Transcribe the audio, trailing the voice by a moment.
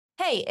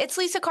Hey, it's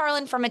Lisa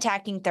Carlin from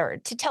Attacking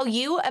Third to tell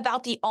you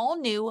about the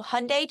all-new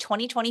Hyundai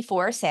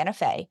 2024 Santa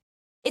Fe.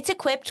 It's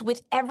equipped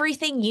with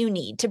everything you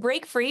need to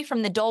break free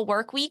from the dull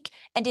work week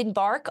and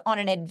embark on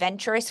an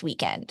adventurous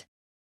weekend.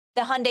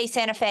 The Hyundai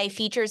Santa Fe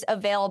features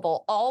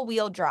available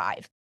all-wheel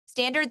drive,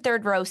 standard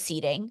third-row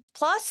seating,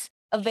 plus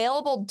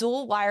available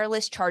dual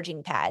wireless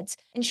charging pads,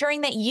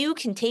 ensuring that you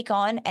can take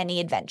on any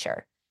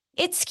adventure.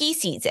 It's ski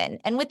season,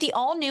 and with the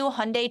all-new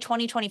Hyundai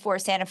 2024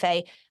 Santa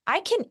Fe, I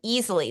can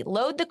easily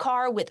load the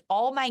car with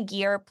all my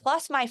gear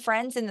plus my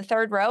friends in the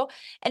third row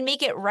and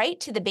make it right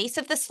to the base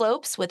of the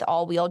slopes with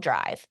all-wheel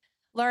drive.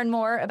 Learn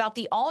more about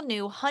the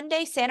all-new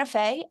Hyundai Santa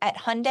Fe at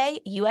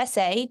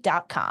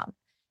HyundaiUSA.com.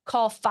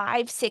 Call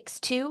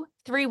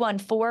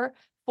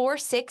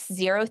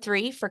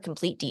 562-314-4603 for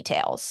complete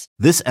details.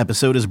 This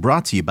episode is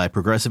brought to you by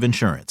Progressive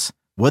Insurance.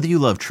 Whether you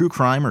love true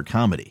crime or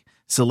comedy,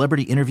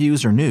 celebrity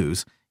interviews or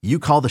news, you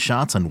call the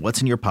shots on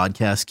what's in your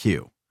podcast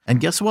queue.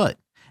 And guess what?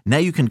 Now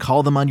you can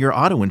call them on your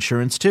auto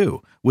insurance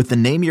too with the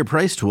Name Your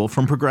Price tool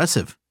from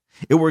Progressive.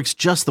 It works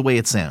just the way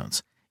it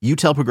sounds. You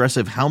tell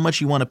Progressive how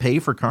much you want to pay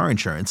for car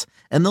insurance,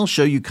 and they'll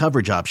show you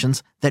coverage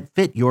options that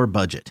fit your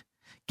budget.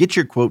 Get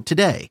your quote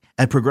today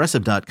at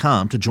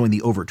Progressive.com to join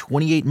the over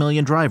 28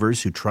 million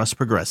drivers who trust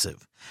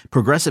Progressive.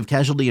 Progressive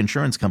Casualty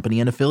Insurance Company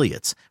and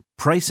Affiliates.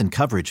 Price and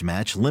coverage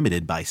match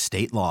limited by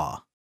state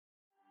law.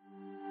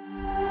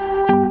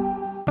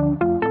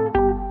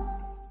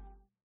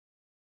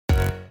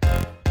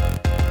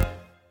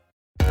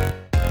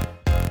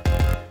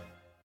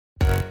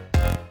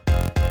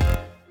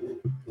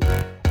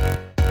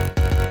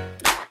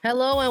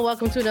 Hello and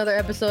welcome to another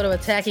episode of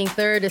Attacking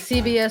Third, the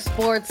CBS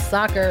Sports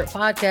Soccer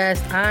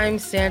Podcast. I'm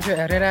Sandra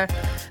Herrera,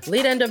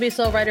 lead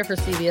NWSL writer for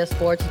CBS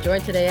Sports,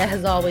 joined today,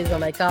 as always, by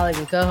my colleague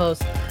and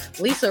co-host,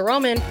 Lisa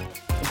Roman,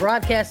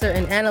 broadcaster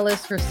and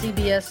analyst for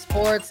CBS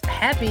Sports.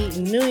 Happy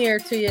New Year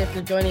to you if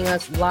you're joining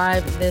us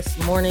live this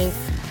morning.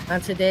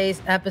 On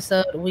today's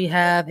episode, we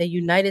have a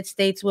United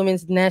States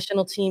women's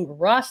national team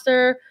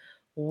roster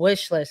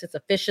wish list. It's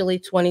officially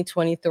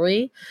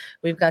 2023.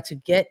 We've got to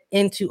get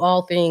into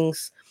all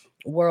things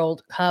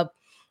World Cup.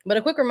 But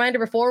a quick reminder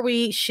before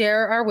we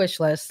share our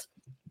wish list: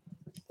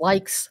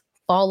 likes,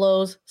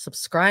 follows,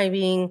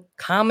 subscribing,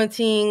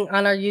 commenting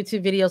on our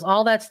YouTube videos,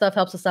 all that stuff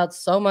helps us out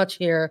so much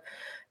here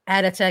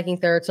at Attacking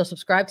Third. So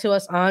subscribe to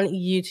us on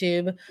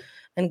YouTube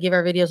and give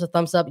our videos a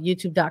thumbs up.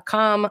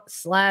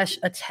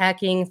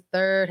 YouTube.com/Attacking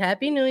Third.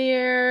 Happy New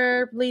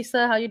Year,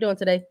 Lisa. How you doing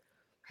today?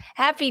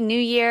 Happy New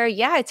Year.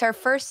 Yeah, it's our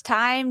first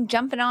time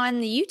jumping on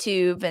the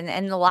YouTube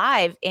and the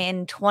live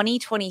in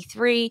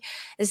 2023.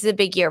 This is a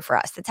big year for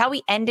us. That's how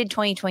we ended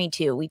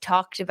 2022. We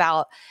talked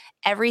about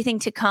everything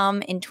to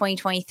come in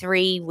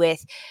 2023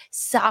 with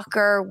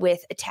soccer,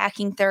 with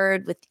Attacking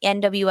Third, with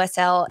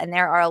NWSL, and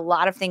there are a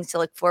lot of things to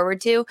look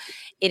forward to.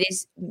 It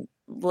is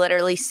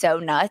literally so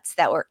nuts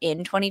that we're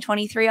in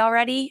 2023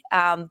 already.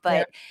 But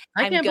yeah.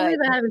 I can't believe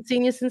I haven't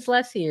seen you since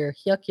last year.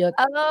 Yuck, yuck.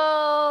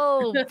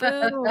 Oh,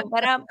 boo.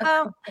 But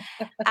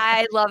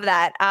I love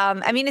that.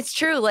 I mean, it's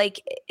true.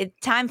 Like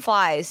time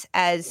flies,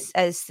 as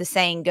the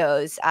saying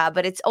goes.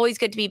 But it's always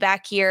good to be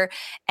back here.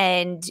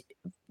 And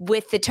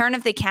with the turn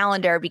of the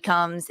calendar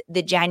becomes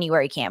the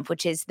January camp,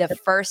 which is the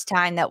first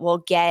time that we'll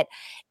get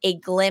a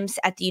glimpse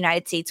at the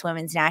United States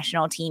women's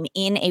national team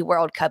in a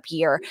World Cup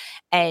year.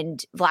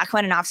 And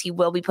Vlatko Andonovski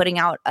will be putting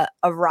out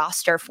a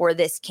roster for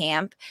this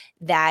camp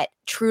that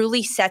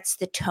truly sets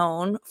the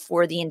tone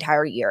for the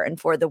entire year and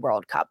for the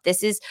World Cup.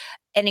 This is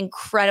an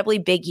incredibly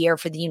big year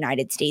for the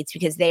United States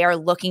because they are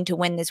looking to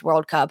win this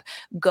World Cup,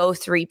 go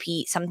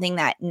three-peat, something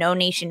that no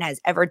nation has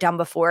ever done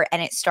before.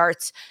 And it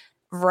starts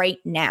right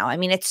now. I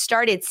mean, it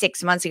started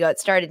 6 months ago. It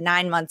started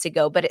 9 months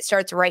ago, but it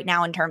starts right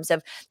now in terms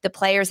of the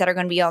players that are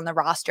going to be on the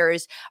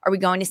rosters. Are we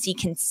going to see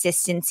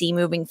consistency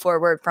moving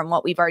forward from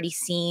what we've already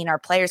seen? Are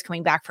players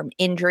coming back from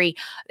injury?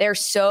 There's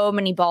so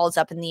many balls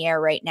up in the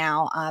air right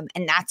now.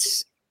 And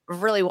that's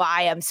really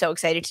why I'm so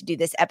excited to do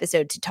this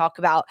episode, to talk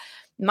about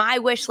my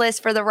wish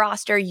list for the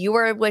roster,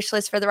 your wish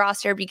list for the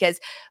roster, because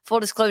full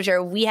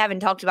disclosure, we haven't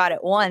talked about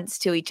it once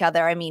to each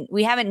other. I mean,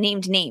 we haven't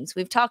named names.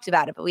 We've talked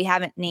about it, but we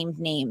haven't named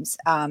names.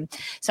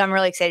 So I'm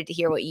really excited to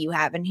hear what you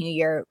have and who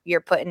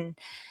you're putting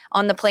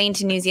on the plane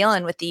to New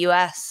Zealand with the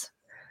U.S.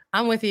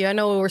 I'm with you. I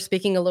know we were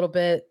speaking a little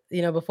bit,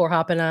 before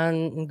hopping on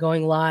and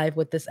going live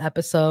with this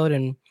episode,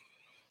 and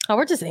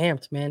we're just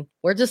amped, man.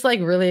 We're just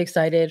like really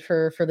excited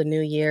for the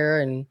new year,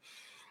 and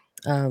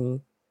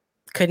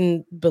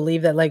couldn't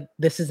believe that like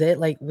this is it,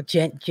 like with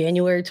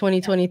January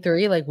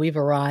 2023, like we've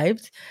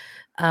arrived,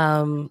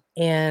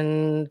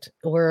 and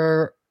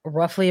we're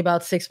roughly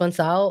about 6 months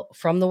out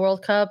from the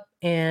World Cup.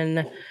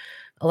 And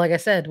like I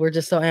said, we're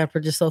just so amped.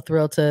 We're just so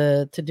thrilled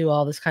to do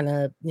all this kind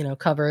of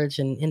coverage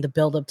and in the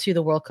build up to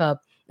the World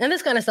Cup. And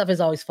this kind of stuff is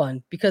always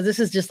fun because this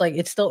is just like,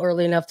 it's still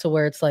early enough to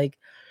where it's like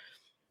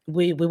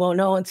we won't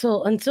know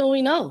until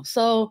we know.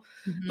 So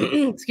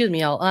excuse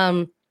me,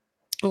 y'all.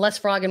 Less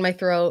frog in my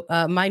throat.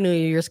 My New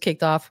Year's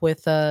kicked off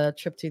with a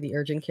trip to the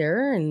urgent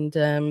care, and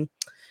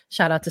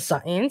shout out to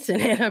science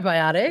and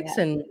antibiotics.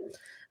 And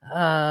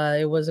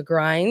It was a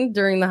grind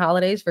during the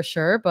holidays for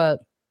sure, but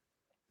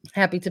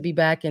happy to be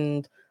back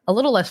and a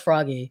little less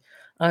froggy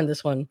on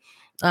this one.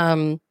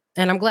 And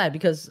I'm glad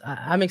because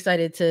I'm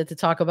excited to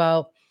talk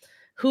about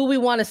who we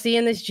want to see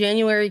in this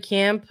January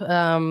camp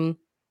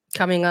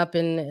coming up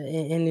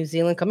in New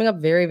Zealand, coming up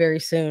very, very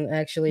soon.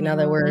 Actually, now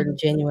that we're in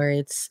January,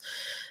 it's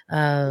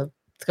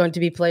going to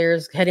be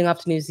players heading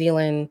off to New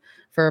Zealand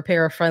for a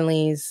pair of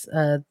friendlies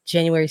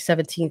January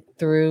 17th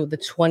through the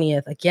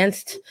 20th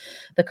against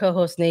the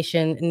co-host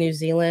nation, New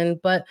Zealand.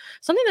 But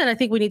something that I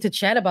think we need to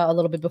chat about a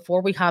little bit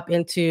before we hop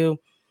into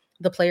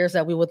the players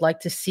that we would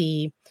like to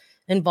see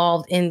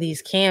involved in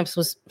these camps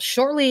was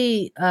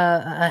shortly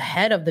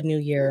ahead of the new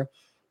year.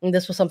 And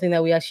this was something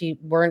that we actually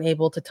weren't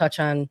able to touch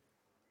on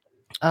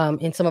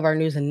in some of our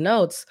news and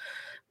notes.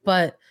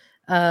 But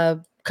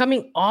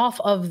coming off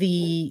of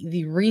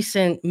the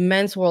recent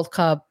Men's World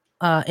Cup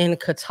in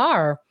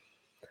Qatar,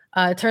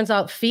 it turns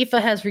out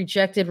FIFA has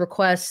rejected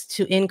requests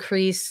to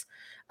increase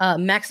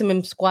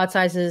maximum squad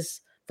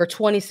sizes for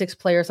 26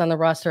 players on the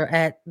roster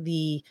at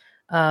the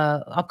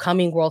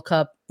upcoming World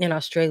Cup in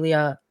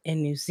Australia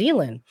and New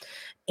Zealand.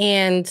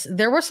 And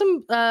there were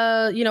some,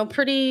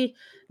 pretty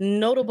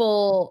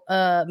notable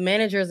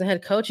managers and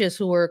head coaches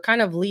who were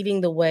kind of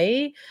leading the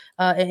way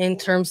in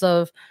terms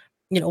of,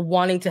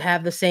 wanting to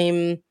have the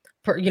same,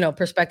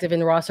 perspective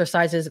in roster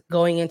sizes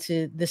going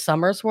into this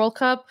summer's World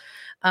Cup.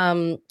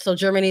 So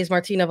Germany's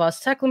Martina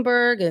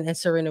Voss-Tecklenburg and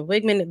Sarina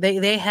Wiegman,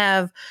 they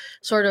have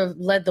sort of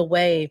led the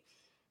way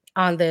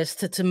on this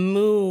to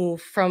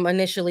move from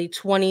initially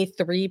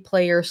 23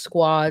 player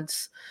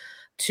squads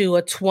to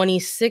a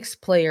 26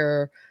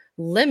 player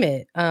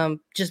limit,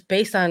 just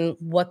based on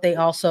what they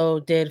also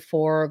did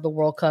for the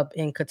World Cup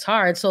in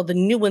Qatar. And so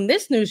when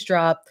this news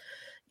dropped,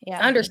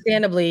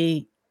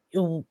 understandably,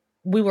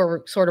 we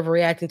were sort of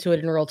reacting to it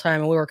in real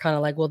time, and we were kind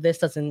of like, well, this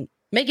doesn't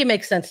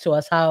make sense to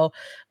us how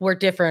we're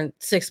different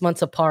 6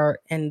 months apart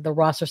and the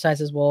roster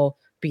sizes will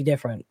be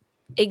different.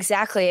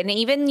 Exactly. And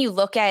even you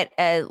look at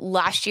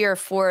last year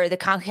for the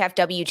CONCACAF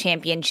W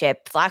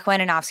Championship, Vlatko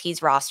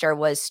Andonovski's roster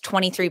was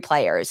 23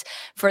 players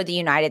for the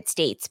United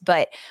States.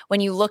 But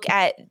when you look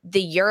at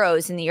the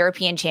Euros and the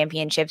European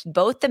Championships,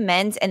 both the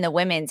men's and the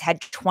women's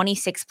had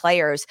 26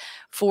 players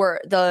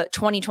for the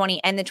 2020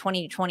 and the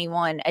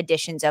 2021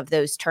 editions of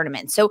those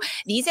tournaments. So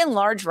these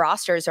enlarged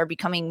rosters are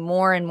becoming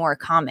more and more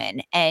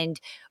common. And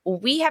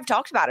we have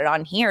talked about it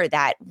on here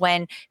that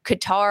when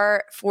Qatar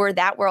for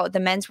the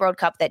men's World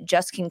Cup that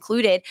just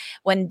concluded,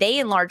 when they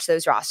enlarged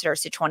those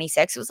rosters to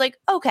 26, it was like,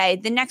 okay,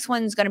 the next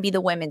one's going to be the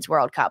women's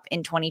World Cup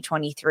in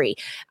 2023.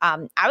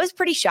 I was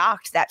pretty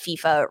shocked that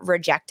FIFA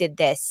rejected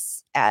this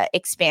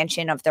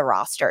expansion of the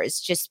rosters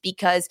just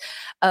because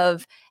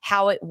of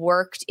how it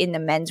worked in the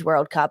men's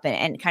World Cup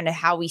and kind of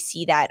how we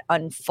see that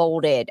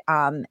unfolded.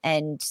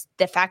 And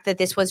the fact that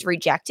this was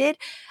rejected,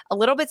 a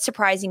little bit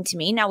surprising to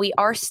me. Now we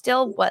are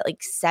still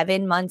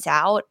 8 months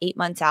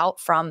out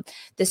from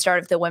the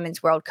start of the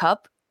Women's World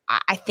Cup.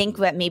 I think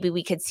that maybe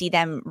we could see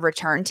them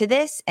return to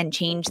this and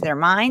change their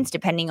minds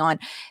depending on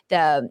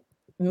the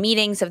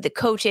meetings of the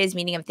coaches,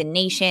 meeting of the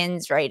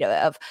nations, right,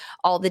 of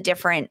all the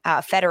different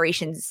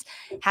federations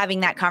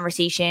having that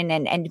conversation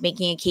and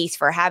making a case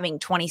for having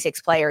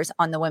 26 players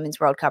on the Women's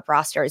World Cup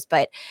rosters.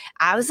 But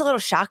I was a little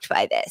shocked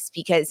by this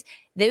because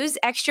those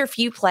extra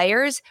few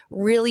players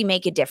really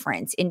make a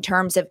difference in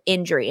terms of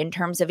injury, in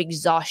terms of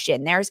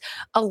exhaustion. There's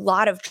a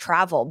lot of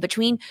travel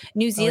between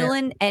New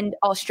Zealand and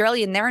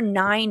Australia, and there are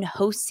 9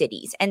 host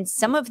cities. And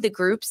some of the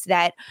groups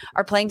that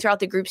are playing throughout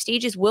the group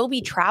stages will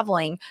be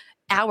traveling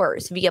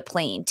hours via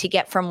plane to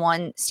get from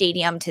one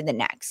stadium to the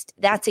next.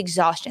 That's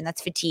exhaustion.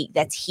 That's fatigue.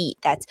 That's heat.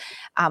 That's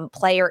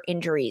player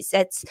injuries.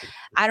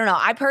 I don't know.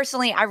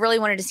 I really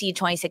wanted to see a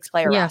 26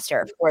 player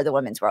roster for the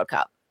Women's World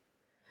Cup.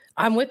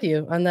 I'm with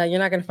you on that. You're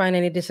not going to find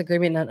any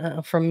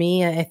disagreement from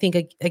me. I think,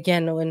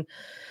 again,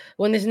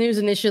 when this news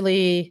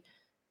initially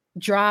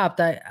dropped,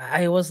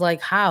 I was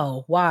like,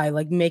 how, why,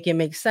 make it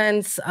make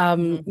sense.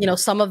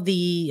 Some of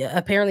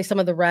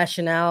the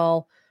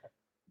rationale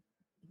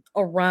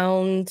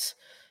around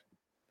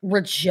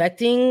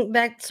rejecting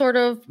that sort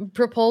of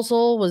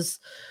proposal was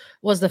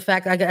the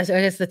fact, I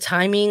guess the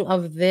timing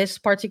of this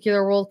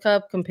particular World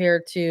Cup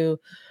compared to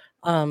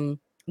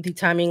the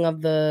timing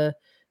of the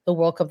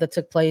World Cup that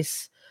took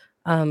place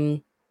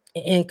in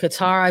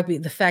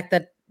Qatar. The fact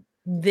that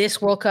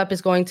this World Cup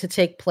is going to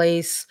take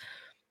place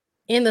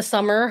in the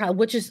summer,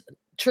 which is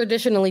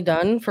traditionally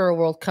done for a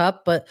World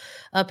Cup, but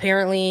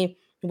apparently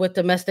with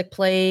domestic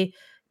play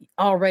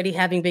already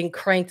having been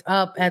cranked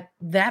up at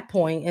that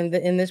point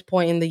in this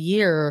point in the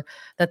year,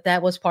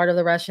 that was part of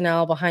the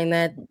rationale behind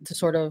that, to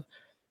sort of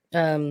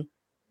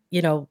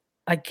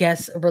I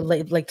guess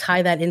relate,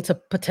 tie that into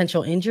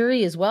potential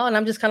injury as well. And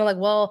I'm just kind of like,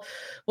 well,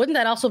 wouldn't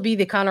that also be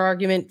the counter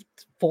argument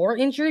for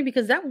injury?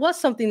 Because that was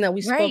something that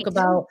we spoke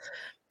about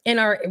in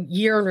our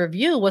year in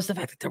review, was the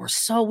fact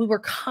that we were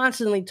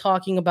constantly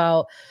talking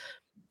about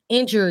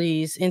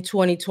injuries in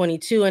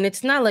 2022. And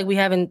it's not like we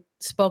haven't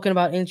spoken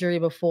about injury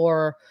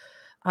before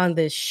on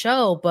this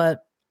show,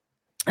 but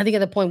I think at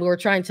the point we were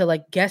trying to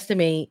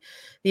guesstimate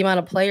the amount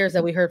of players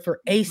that we heard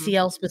for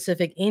ACL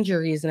specific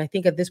injuries. And I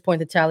think at this point,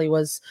 the tally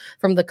was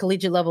from the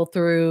collegiate level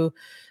through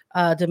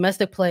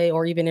domestic play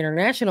or even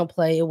international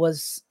play. It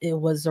was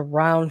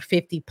around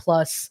 50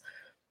 plus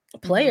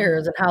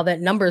players, and how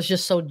that number is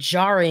just so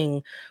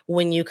jarring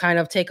when you kind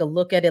of take a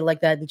look at it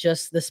like that in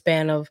just the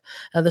span of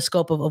the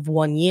scope of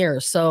 1 year.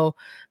 So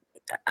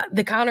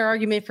the counter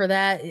argument for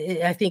that,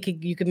 I think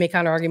you could make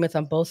counter arguments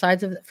on both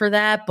sides for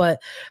that,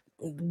 but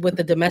with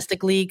the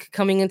domestic league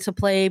coming into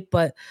play.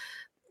 But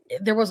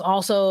there was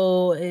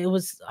also,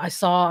 I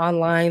saw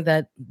online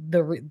that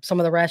some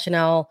of the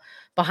rationale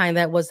behind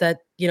that was that,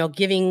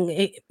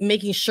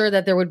 making sure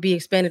that there would be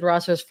expanded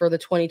rosters for the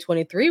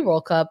 2023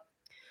 World Cup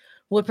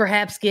would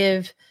perhaps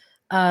give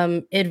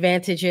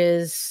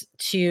advantages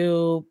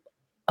to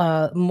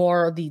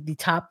more of the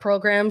top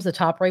programs, the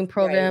top ranked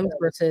programs, right,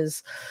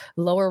 versus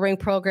lower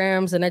ranked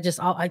programs. And I just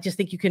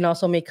think you can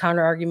also make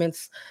counter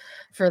arguments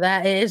for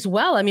that as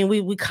well. I mean,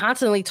 we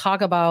constantly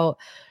talk about,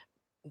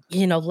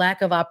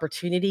 lack of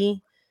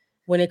opportunity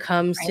when it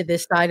comes to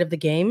this side of the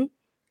game,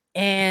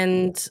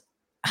 and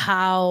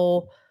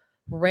how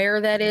rare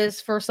that is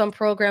for some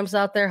programs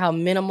out there, how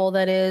minimal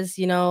that is,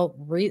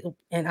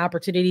 and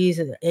opportunities,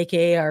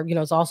 aka are,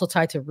 is also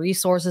tied to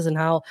resources and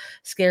how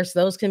scarce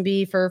those can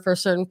be for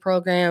certain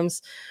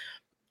programs.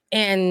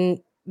 And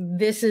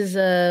this is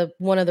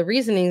one of the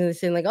reasonings, is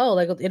saying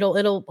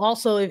it'll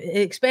also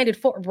expanded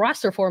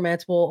roster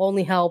formats will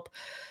only help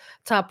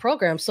top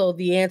programs. So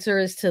the answer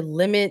is to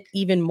limit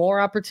even more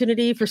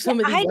opportunity for some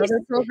of these other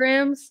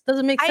programs.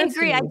 Doesn't make sense. I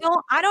agree.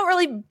 I don't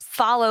really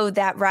follow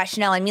that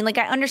rationale. I mean,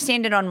 I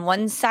understand it on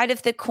one side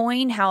of the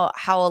coin, how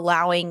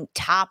allowing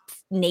top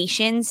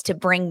nations to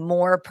bring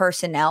more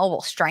personnel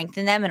will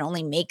strengthen them and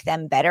only make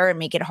them better and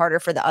make it harder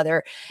for the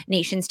other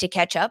nations to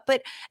catch up.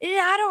 But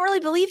I don't really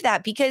believe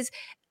that, because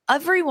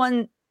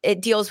everyone, it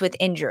deals with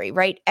injury,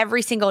 right?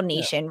 Every single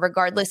nation,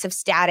 regardless of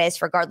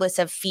status, regardless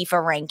of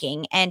FIFA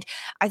ranking. And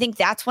I think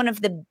that's one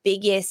of the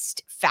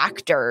biggest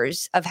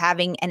factors of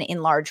having an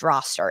enlarged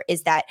roster,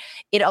 is that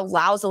it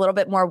allows a little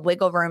bit more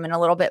wiggle room and a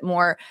little bit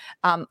more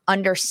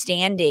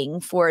understanding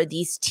for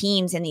these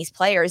teams and these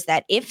players,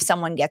 that if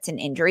someone gets an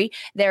injury,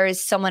 there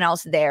is someone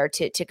else there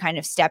to kind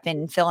of step in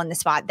and fill in the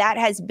spot. That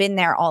has been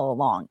there all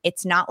along.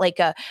 It's not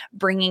like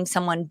bringing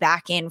someone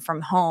back in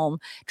from home,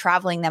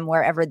 traveling them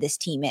wherever this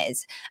team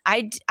is.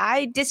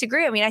 I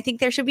disagree. I mean, I think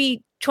there should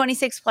be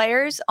 26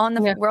 players on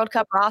the World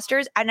Cup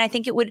rosters, and I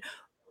think it would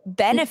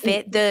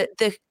benefit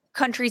the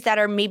countries that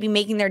are maybe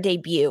making their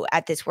debut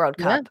at this World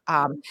Cup.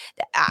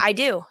 I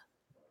do.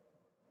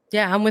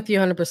 Yeah, I'm with you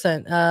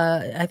 100%.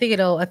 I think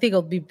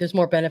it'll be, there's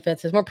more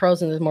benefits, there's more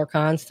pros and there's more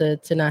cons to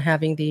not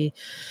having the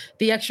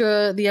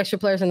extra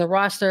players in the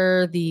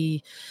roster.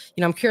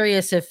 I'm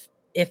curious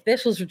if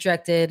this was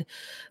rejected,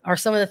 are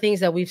some of the things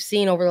that we've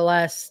seen over the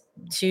last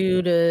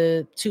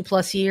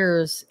 2+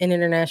 years in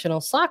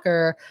international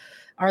soccer,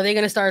 are they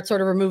going to start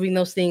sort of removing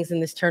those things in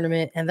this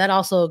tournament? And that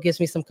also gives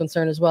me some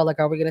concern as well.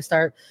 Are we going to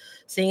start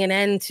seeing an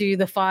end to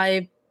the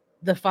five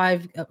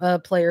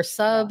player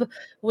sub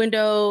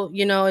window?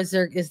 Is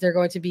there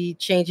going to be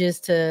changes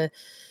to,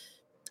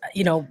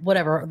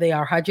 whatever they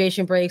are,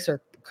 hydration breaks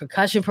or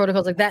concussion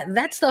protocols like that?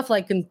 That stuff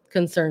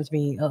concerns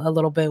me a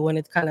little bit when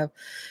it's kind of,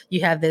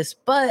 you have this.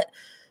 But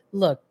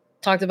look,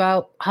 talked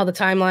about how the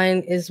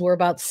timeline is, we're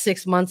about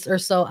 6 months or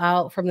so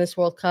out from this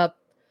World Cup.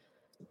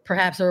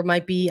 Perhaps there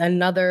might be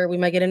we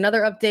might get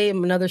another update,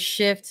 another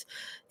shift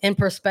in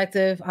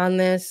perspective on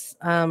this.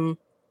 And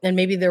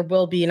maybe there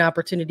will be an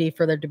opportunity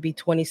for there to be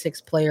 26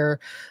 player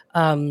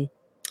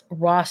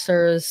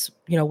rosters,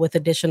 with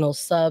additional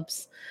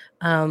subs.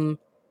 And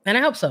I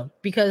hope so,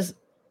 because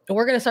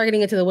we're going to start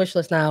getting into the wish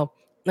list now.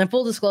 And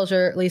full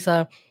disclosure,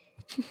 Lisa,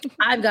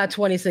 I've got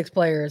 26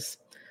 players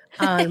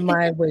on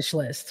my wish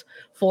list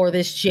for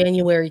this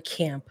January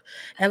camp.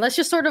 And let's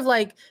just sort of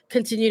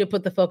continue to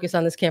put the focus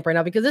on this camp right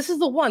now, because this is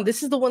the one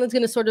that's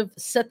going to sort of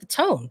set the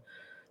tone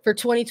for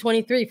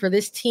 2023 for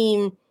this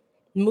team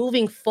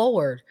moving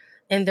forward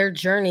in their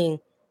journey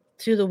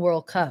to the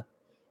World Cup.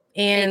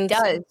 And it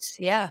does.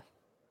 Yeah.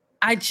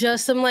 I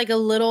just am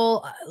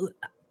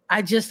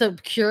am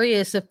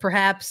curious if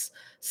perhaps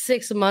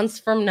 6 months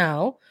from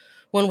now,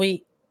 when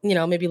we,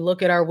 maybe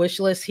look at our wish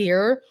list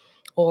here,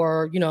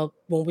 or,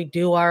 when we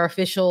do our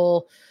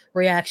official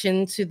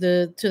reaction to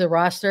the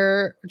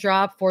roster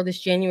drop for this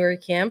January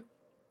camp,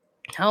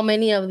 how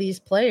many of these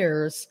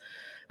players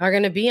are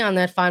going to be on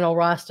that final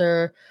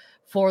roster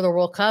for the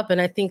World Cup? And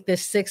I think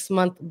this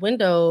 6-month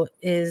window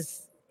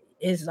is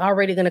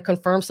already going to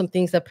confirm some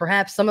things that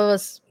perhaps some of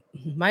us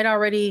might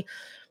already,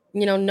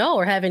 know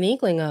or have an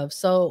inkling of.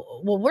 So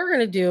what we're going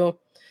to do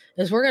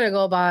is we're going to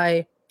go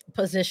by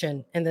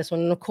position in this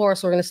one. And of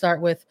course, we're going to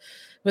start with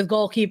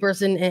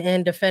goalkeepers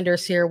and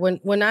defenders here.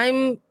 When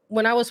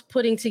I was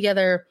putting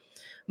together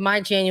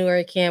my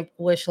January camp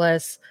wish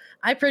list,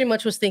 I pretty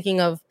much was thinking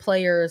of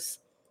players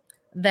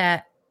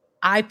that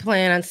I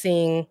plan on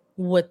seeing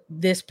with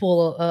this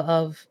pool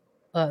of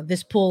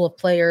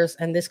players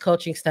and this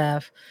coaching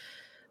staff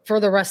for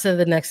the rest of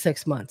the next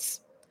 6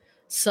 months.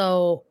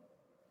 So,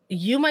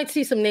 you might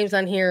see some names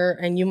on here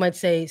and you might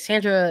say,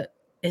 Sandra,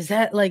 is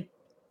that like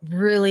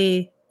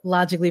really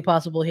logically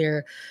possible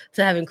here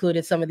to have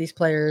included some of these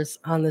players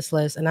on this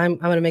list? And I'm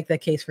going to make that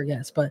case for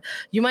yes, but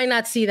you might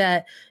not see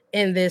that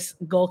in this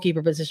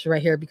goalkeeper position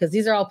right here, because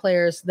these are all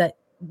players that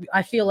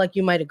I feel like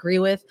you might agree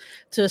with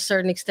to a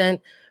certain extent.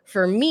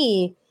 For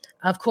me,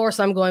 of course,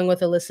 I'm going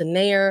with Alyssa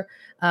Naeher.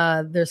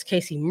 There's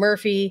Casey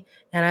Murphy,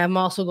 and I'm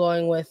also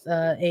going with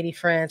Adi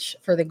Franch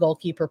for the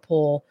goalkeeper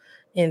pool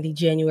in the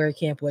January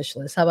camp wish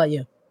list. How about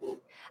you?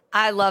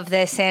 I love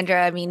this,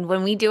 Sandra. I mean,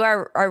 when we do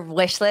our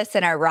wish lists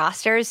and our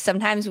rosters,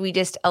 sometimes we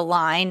just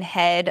align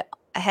head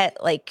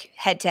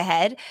to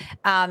head.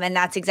 And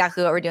that's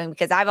exactly what we're doing,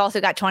 because I've also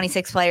got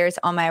 26 players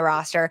on my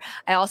roster.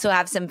 I also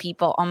have some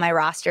people on my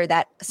roster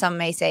that some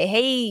may say,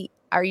 hey,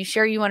 are you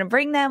sure you want to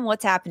bring them?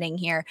 What's happening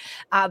here?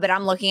 But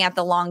I'm looking at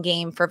the long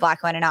game for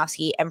Vlatko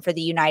Andonovski and for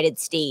the United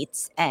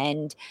States.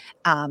 And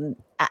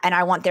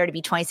I want there to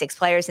be 26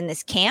 players in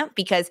this camp,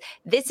 because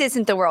this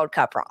isn't the World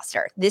Cup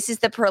roster. This is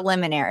the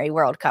preliminary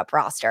World Cup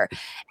roster.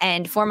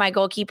 And for my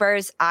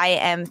goalkeepers, I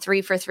am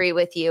 3 for 3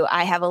 with you.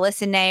 I have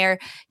Alyssa Naeher,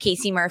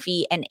 Casey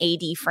Murphy, and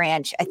Adi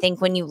Franch. I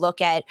think when you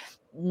look at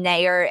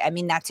Naeher, I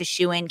mean, that's a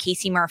shoo-in.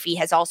 Casey Murphy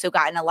has also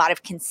gotten a lot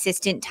of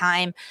consistent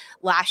time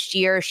last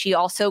year. She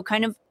also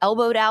kind of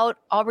elbowed out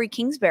Aubrey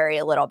Kingsbury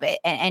a little bit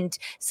and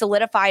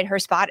solidified her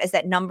spot as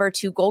that number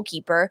 2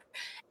 goalkeeper.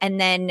 And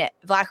then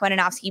Vlatko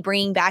Andonovski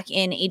bringing back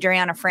in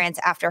Adriana France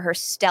after her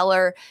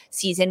stellar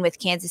season with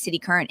Kansas City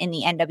Current in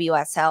the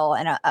NWSL,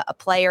 and a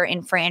player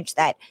in France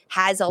that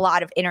has a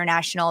lot of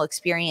international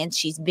experience.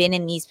 She's been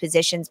in these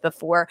positions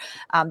before.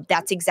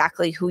 That's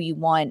exactly who you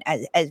want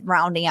as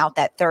rounding out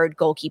that third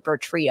goalkeeper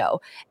trio.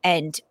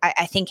 And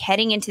I think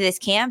heading into this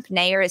camp,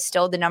 Naeher is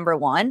still the number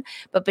 1,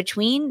 but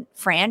between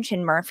France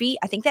and Murphy,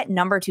 I think that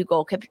number 2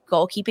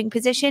 goalkeeping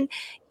position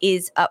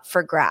is up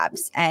for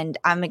grabs. And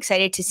I'm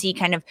excited to see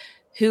kind of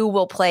who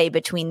will play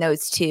between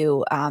those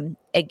two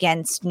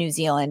against New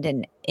Zealand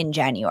in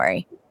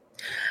January.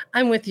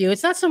 I'm with you.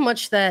 It's not so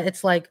much that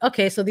it's like,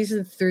 okay, so these are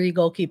the 3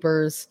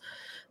 goalkeepers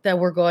that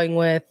we're going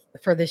with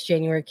for this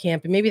January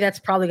camp. And maybe that's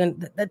probably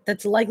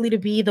that's likely to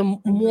be the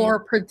more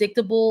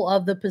predictable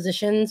of the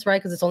positions, right?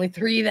 Because it's only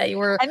 3 that you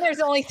were. And there's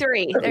only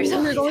 3. There's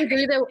only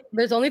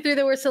 3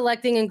 that we're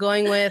selecting and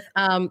going with.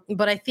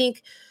 But I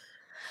think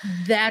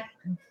that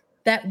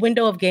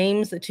window of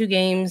games, the 2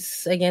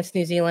 games against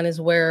New Zealand,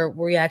 is where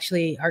we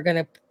actually are going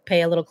to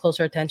pay a little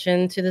closer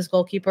attention to this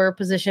goalkeeper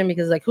position,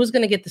 because like, who's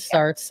going to get the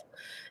starts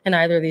in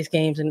either of these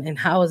games, and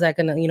how is that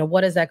going to,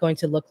 what is that going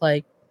to look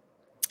like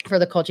for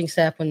the coaching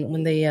staff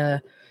when they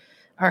are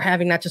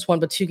having not just 1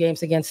 but 2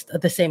 games against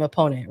the same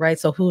opponent, right?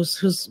 So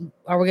who's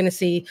are we going to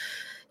see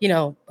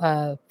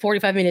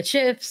 45-minute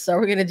shifts? Are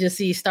we going to just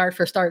see start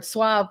for start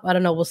swap? I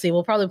don't know. We'll see.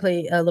 We'll probably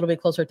pay a little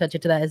bit closer attention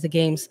to that as the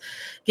games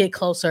get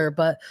closer.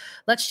 But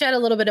let's chat a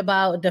little bit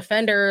about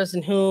defenders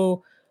and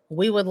who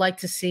we would like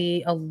to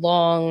see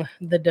along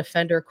the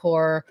defender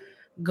core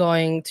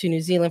going to New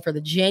Zealand for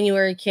the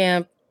January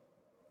camp.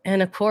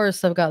 And of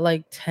course, I've got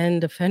like 10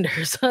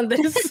 defenders on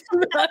this.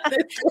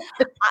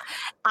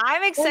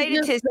 I'm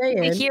excited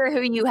to hear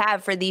who you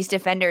have for these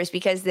defenders,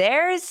 because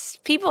there's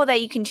people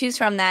that you can choose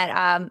from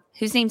that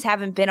whose names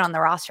haven't been on the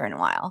roster in a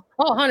while.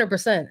 Oh,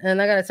 100%.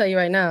 And I got to tell you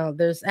right now,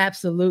 there's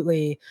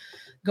absolutely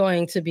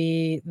going to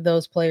be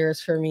those players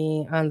for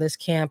me on this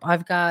camp.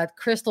 I've got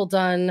Crystal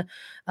Dunn,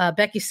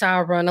 Becky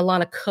Sauerbrunn,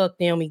 Alana Cook,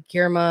 Naomi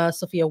Girma,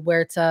 Sofia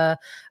Huerta.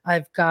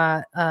 I've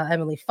got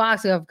Emily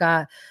Fox. I've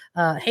got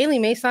Haley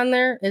Mace on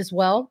there as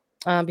well,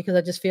 because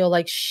I just feel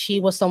like she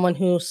was someone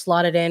who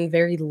slotted in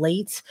very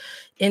late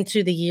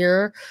into the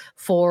year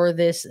for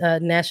this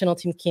national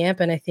team camp.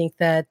 And I think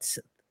that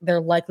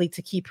they're likely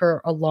to keep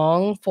her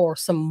along for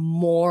some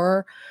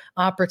more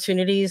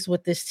opportunities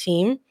with this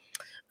team.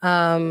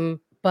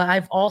 But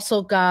I've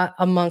also got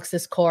amongst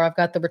this core, I've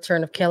got the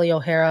return of Kelly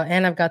O'Hara,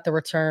 and I've got the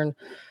return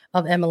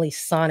of Emily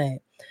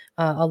Sonnet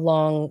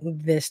along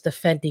this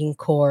defending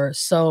core.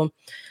 So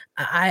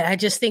I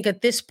just think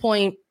at this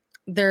point,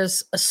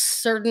 there's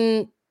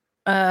certain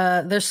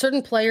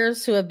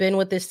players who have been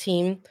with this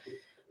team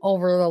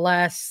over the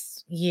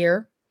last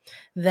year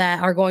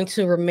that are going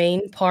to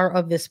remain part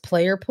of this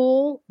player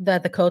pool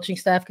that the coaching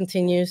staff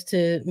continues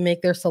to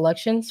make their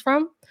selections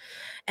from.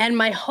 And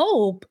my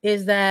hope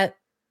is that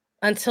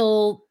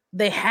until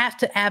they have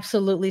to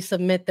absolutely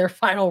submit their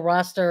final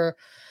roster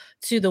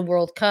to the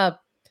World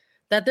Cup,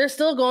 that they're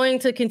still going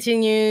to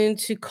continue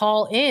to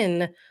call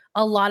in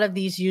a lot of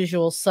these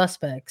usual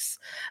suspects.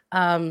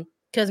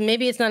 Because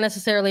maybe it's not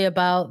necessarily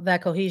about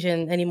that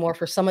cohesion anymore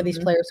for some of these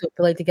players who have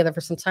played together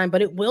for some time,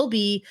 but it will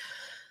be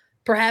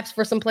perhaps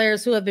for some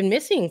players who have been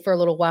missing for a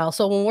little while.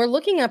 So when we're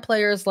looking at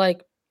players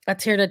like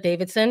Tierna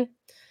Davidson,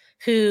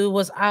 who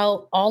was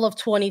out all of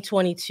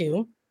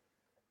 2022,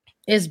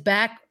 is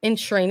back in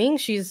training.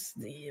 She's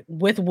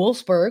with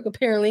Wolfsburg,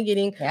 apparently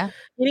getting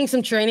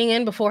some training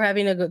in before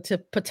having to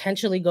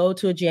potentially go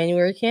to a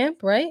January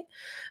camp, right?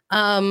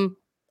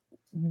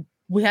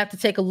 we have to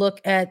take a look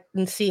at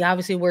and see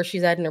obviously where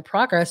she's at in her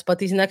progress. But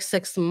these next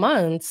 6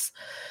 months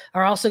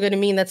are also going to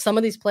mean that some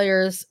of these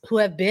players who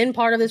have been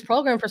part of this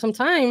program for some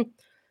time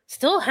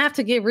still have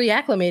to get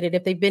reacclimated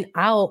if they've been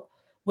out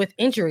with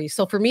injuries.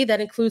 So for me,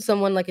 that includes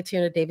someone like a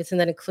Tierna Davidson,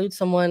 that includes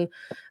someone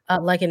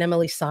like an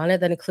Emily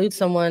Sonnet, that includes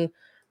someone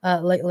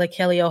like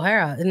Kelly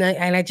O'Hara. And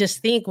I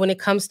just think when it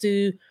comes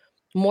to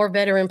more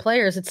veteran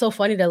players, it's so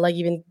funny to like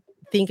even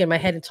think in my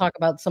head and talk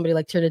about somebody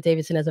like Tierna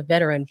Davidson as a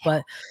veteran,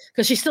 but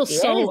because she's still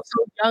so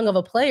young of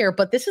a player.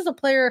 But this is a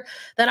player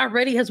that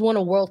already has won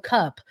a World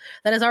Cup,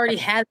 that has already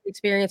had the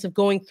experience of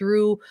going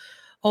through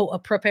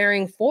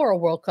preparing for a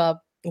World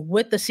Cup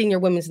with the senior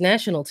women's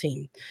national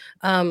team.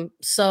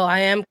 So I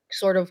am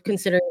sort of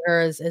considering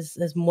her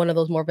as one of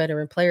those more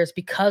veteran players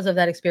because of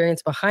that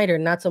experience behind her,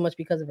 not so much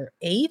because of her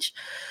age.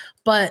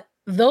 But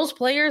those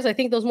players, I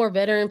think those more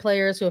veteran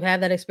players who have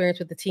had that experience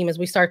with the team, as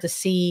we start to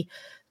see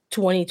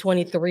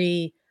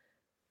 2023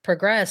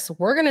 progress,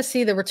 we're going to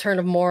see the return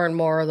of more and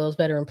more of those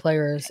veteran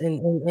players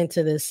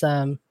into this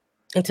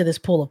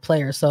pool of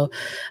players. So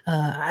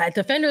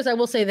defenders, I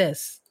will say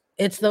this.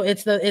 It's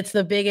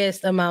the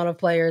biggest amount of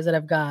players that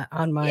I've got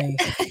on my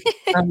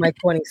on my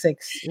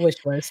 26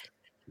 wish list.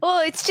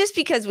 Well, it's just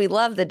because we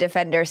love the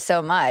defender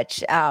so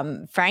much,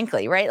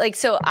 frankly, right? Like,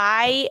 so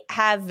I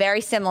have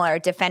very similar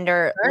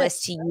defender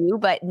list to you,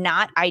 but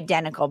not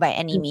identical by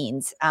any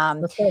means.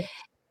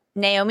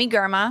 Naomi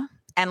Girma,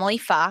 Emily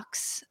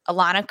Fox,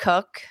 Alana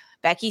Cook,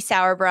 Becky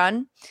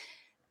Sauerbrunn,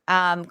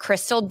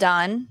 Crystal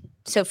Dunn,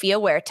 Sofia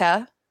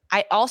Huerta.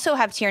 I also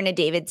have Tierna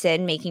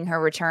Davidson making her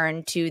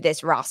return to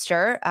this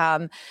roster.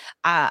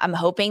 I'm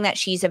hoping that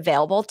she's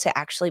available to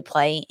actually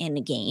play in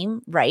a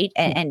game, right?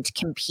 And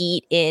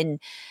compete in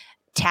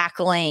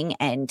tackling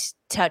and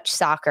touch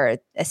soccer,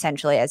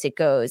 essentially, as it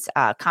goes,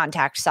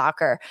 contact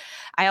soccer.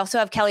 I also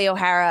have Kelly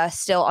O'Hara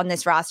still on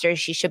this roster.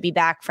 She should be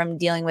back from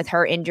dealing with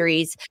her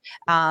injuries,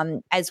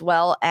 as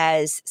well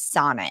as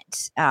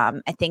Sonnet.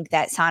 I think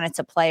that Sonnet's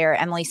a player,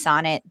 Emily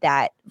Sonnet,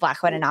 that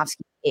Vlatko Adanovsky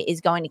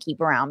is going to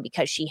keep around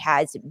because she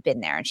has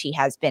been there and she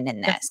has been in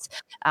this.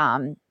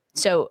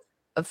 So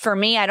for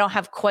me, I don't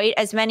have quite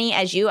as many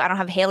as you. I don't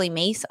have Haley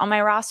Mace on my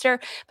roster,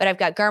 but I've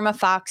got Girma,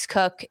 Fox,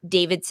 Cook,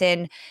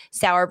 Davidson,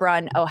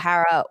 Sauerbrunn,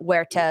 O'Hara,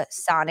 Huerta,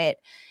 Sonnet,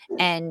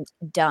 and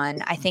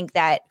Dunn. I think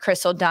that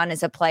Crystal Dunn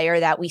is a player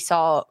that we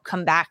saw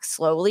come back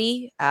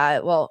slowly.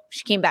 Well,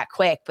 she came back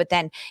quick, but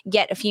then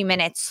get a few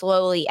minutes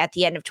slowly at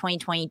the end of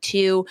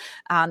 2022,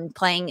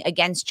 playing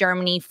against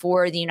Germany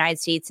for the United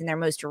States in their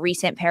most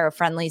recent pair of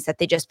friendlies that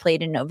they just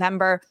played in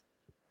November.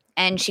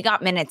 And she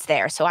got minutes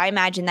there. So I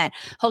imagine that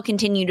he'll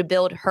continue to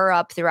build her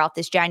up throughout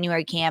this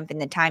January camp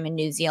and the time in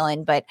New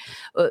Zealand. But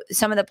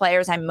some of the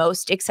players I'm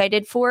most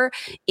excited for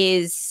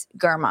is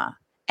Girma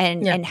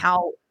and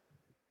how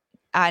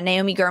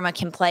Naomi Girma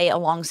can play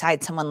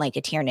alongside someone like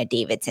a Tierna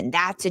Davidson.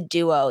 That's a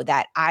duo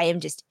that I am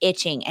just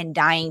itching and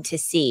dying to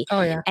see.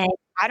 Oh, yeah. And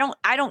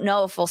I don't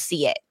know if we'll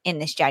see it in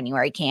this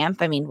January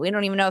camp. I mean, we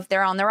don't even know if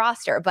they're on the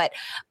roster, but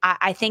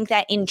I think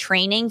that in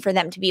training for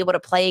them to be able to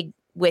play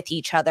with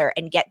each other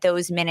and get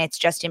those minutes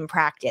just in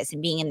practice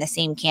and being in the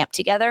same camp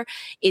together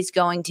is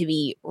going to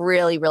be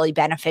really, really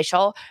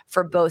beneficial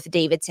for both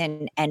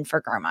Davidson and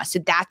for Girma. So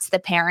that's the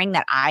pairing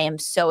that I am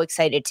so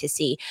excited to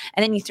see.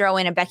 And then you throw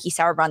in a Becky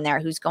Sauerbrunn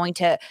there who's going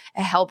to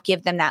help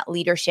give them that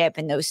leadership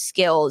and those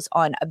skills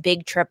on a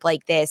big trip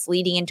like this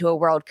leading into a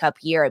World Cup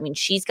year. I mean,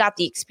 she's got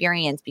the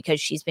experience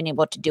because she's been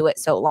able to do it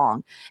so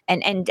long.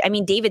 And I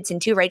mean, Davidson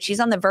too, right? She's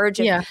on the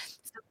verge of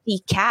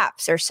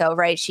caps or so,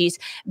 right? She's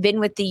been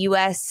with the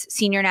U.S.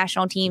 senior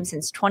national team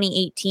since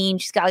 2018.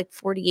 She's got like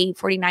 48,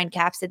 49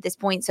 caps at this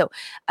point. So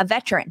a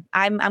veteran.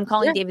 I'm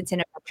calling Davidson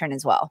a veteran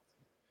as well.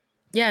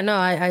 Yeah, no,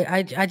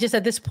 I just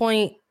at this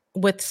point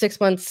with 6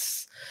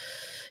 months,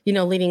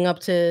 leading up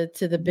to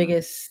the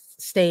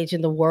biggest stage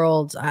in the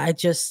world, I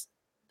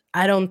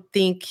don't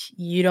think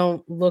you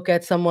don't look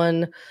at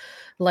someone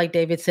like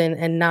Davidson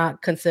and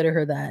not consider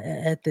her that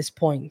at this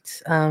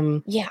point.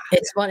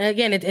 It's fun.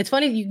 Again, it's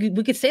funny.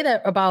 We could say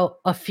that about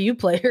a few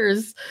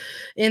players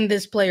in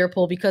this player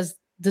pool because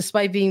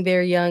despite being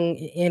very young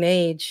in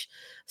age,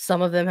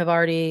 some of them have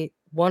already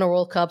won a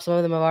World Cup. Some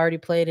of them have already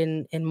played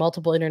in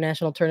multiple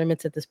international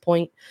tournaments at this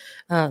point.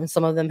 And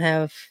some of them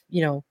have,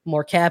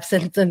 more caps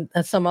than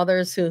some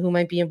others who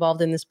might be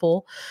involved in this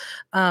pool.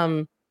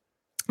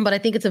 But I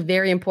think it's a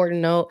very important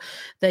note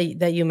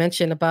that you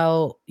mentioned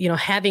about,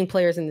 having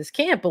players in this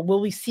camp, but will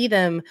we see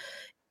them,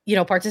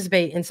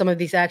 participate in some of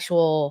these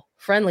actual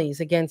friendlies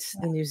against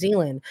New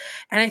Zealand?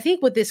 And I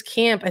think with this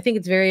camp, I think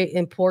it's very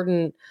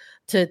important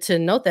to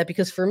note that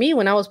because for me,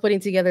 when I was putting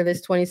together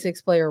this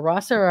 26 player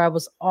roster, I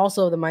was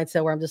also the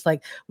mindset where I'm just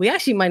like, we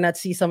actually might not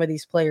see some of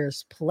these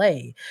players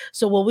play.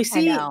 So will we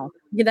see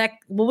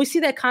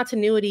that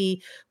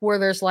continuity where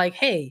there's like,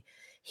 hey,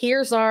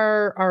 here's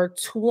our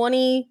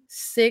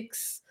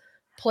 26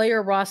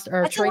 player roster,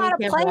 our training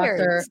camp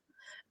roster,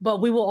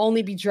 but we will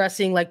only be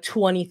dressing like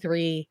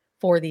 23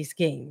 for these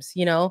games,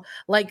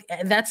 like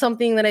that's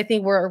something that I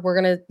think we're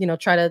gonna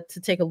try to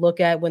take a look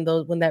at when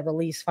that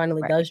release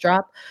finally does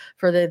drop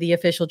for the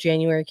official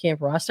January camp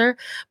roster.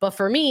 But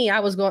for me, I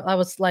was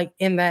like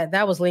in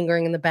that was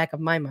lingering in the back of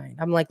my mind.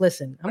 I'm like,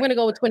 listen, I'm gonna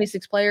go with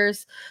 26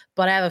 players,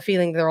 but I have a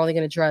feeling they're only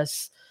gonna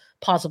dress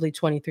possibly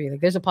 23.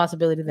 Like there's a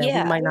possibility that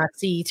we might not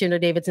see Tierna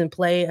Davidson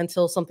play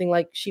until something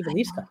like She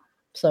Believes Cup.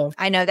 So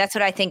I know that's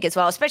what I think as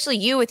well, especially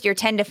you with your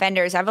 10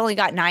 defenders. I've only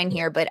got 9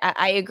 here, but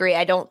I agree.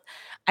 I'm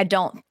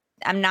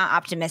not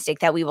optimistic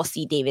that we will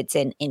see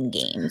Davidson in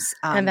games.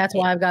 And that's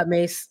why I've got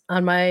Mace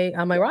on my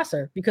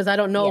roster, because I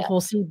don't know if we'll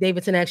see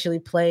Davidson actually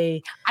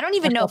play. I don't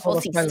even know if we'll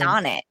see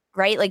Sonnet,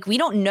 right? Like we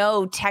don't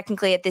know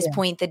technically at this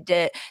point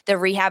the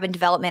rehab and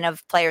development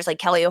of players like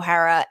Kelly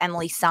O'Hara,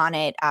 Emily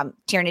Sonnet,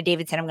 Tierna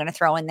Davidson I'm going to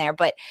throw in there.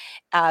 But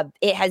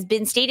it has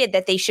been stated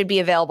that they should be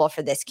available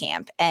for this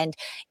camp. And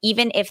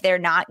even if they're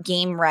not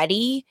game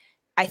ready,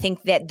 I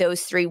think that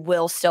those 3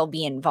 will still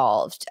be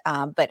involved.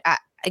 But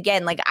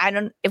again, like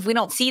if we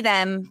don't see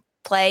them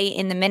play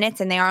in the minutes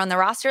and they are on the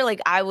roster,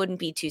 like I wouldn't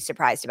be too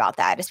surprised about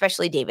that,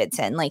 especially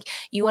Davidson. Like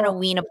you want to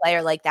wean a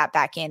player like that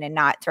back in and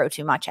not throw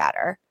too much at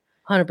her.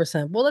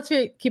 100%. Well, let's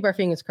keep our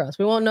fingers crossed.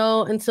 We won't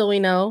know until we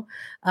know.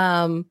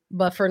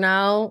 But for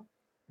now,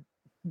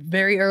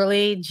 very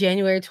early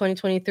January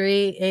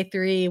 2023,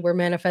 A3, we're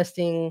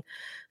manifesting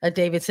a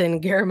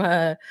Davidson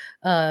Girma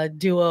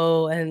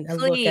duo and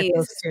look at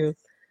those 2.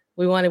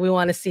 We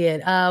want to see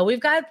it.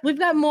 We've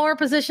got more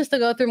positions to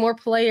go through, more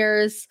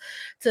players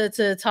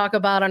to talk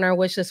about on our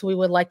wish list we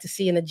would like to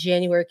see in the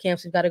January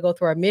camps. We've got to go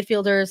through our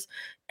midfielders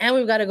and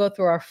we've got to go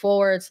through our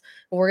forwards.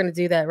 And we're going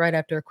to do that right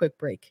after a quick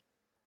break.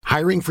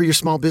 Hiring for your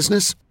small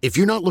business? If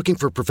you're not looking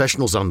for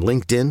professionals on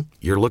LinkedIn,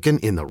 you're looking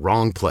in the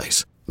wrong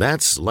place.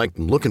 That's like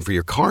looking for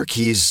your car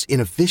keys in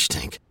a fish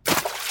tank.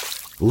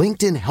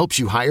 LinkedIn helps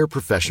you hire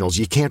professionals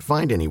you can't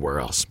find anywhere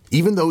else,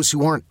 even those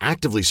who aren't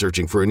actively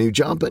searching for a new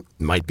job but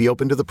might be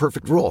open to the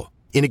perfect role.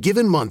 In a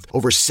given month,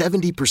 over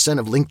 70%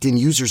 of LinkedIn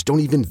users don't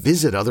even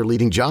visit other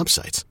leading job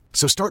sites.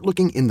 So start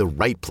looking in the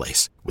right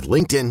place. With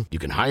LinkedIn, you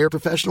can hire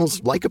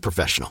professionals like a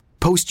professional.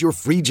 Post your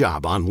free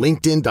job on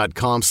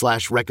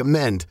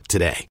linkedin.com/recommend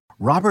today.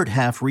 Robert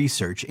Half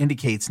research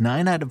indicates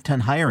 9 out of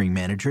 10 hiring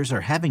managers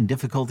are having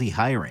difficulty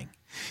hiring.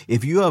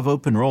 If you have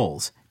open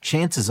roles,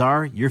 chances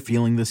are you're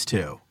feeling this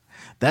too.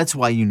 That's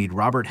why you need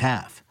Robert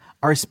Half.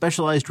 Our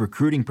specialized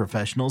recruiting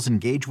professionals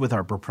engage with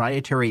our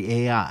proprietary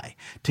AI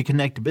to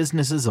connect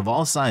businesses of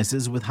all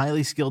sizes with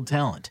highly skilled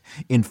talent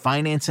in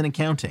finance and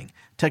accounting,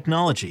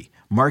 technology,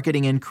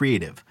 marketing and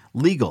creative,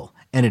 legal,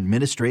 and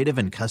administrative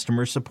and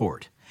customer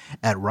support.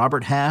 At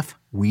Robert Half,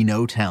 we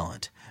know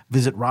talent.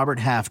 Visit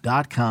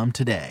roberthalf.com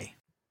today.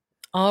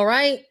 All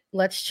right,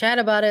 let's chat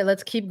about it.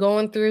 Let's keep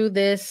going through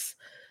this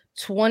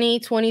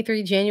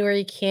 2023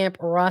 January camp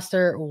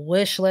roster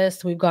wish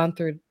list. We've gone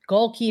through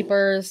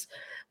goalkeepers.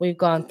 We've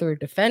gone through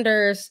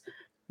defenders.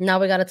 Now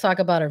we got to talk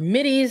about our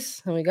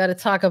middies and we got to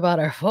talk about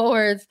our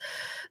forwards.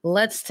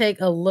 Let's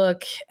take a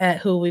look at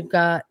who we've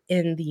got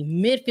in the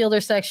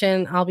midfielder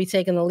section. I'll be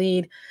taking the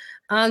lead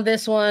on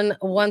this one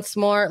once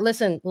more.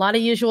 Listen, a lot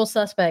of usual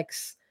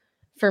suspects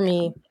for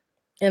me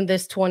in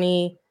this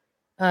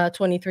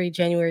 2023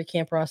 January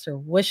camp roster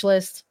wish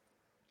list.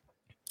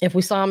 If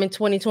we saw them in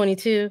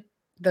 2022,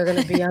 they're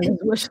going to be on this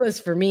wish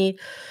list for me.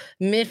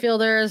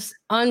 Midfielders,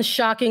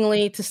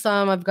 unshockingly to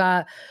some, I've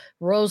got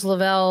Rose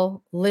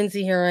Lavelle,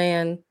 Lindsey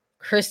Horan,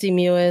 Christy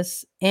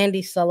Mewis,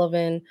 Andy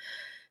Sullivan,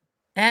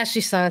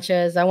 Ashley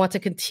Sanchez. I want to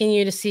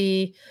continue to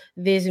see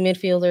these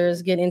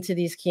midfielders get into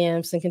these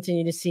camps and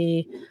continue to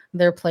see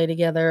their play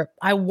together.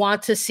 I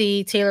want to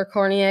see Taylor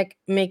Korniak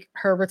make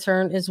her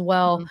return as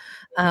well.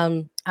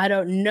 I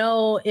don't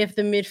know if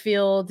the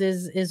midfield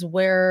is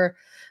where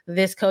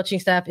this coaching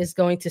staff is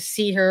going to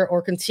see her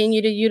or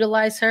continue to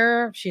utilize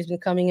her. She's been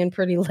coming in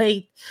pretty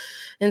late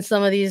in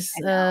some of these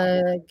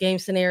game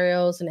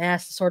scenarios and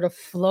asked to sort of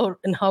float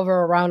and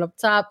hover around up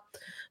top,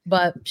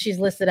 but she's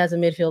listed as a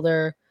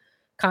midfielder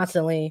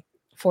constantly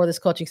for this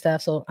coaching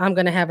staff. So I'm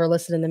going to have her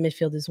listed in the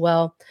midfield as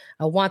well.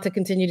 I want to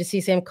continue to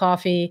see Sam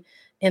Coffey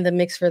in the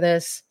mix for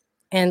this.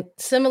 And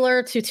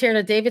similar to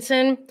Tierna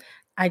Davidson,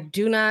 I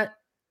do not,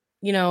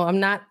 I'm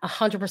not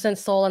 100%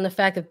 sold on the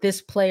fact that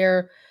this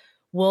player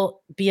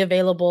will be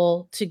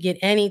available to get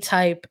any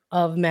type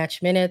of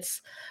match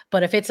minutes.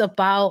 But if it's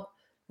about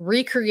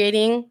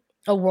recreating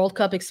a World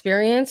Cup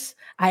experience,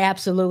 I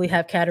absolutely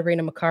have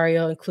Catarina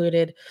Macario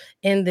included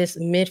in this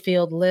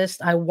midfield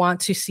list. I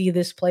want to see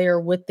this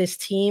player with this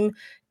team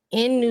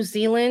in New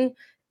Zealand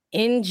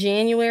in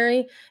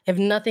January, if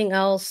nothing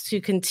else, to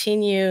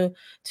continue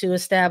to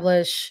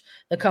establish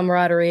the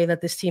camaraderie that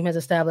this team has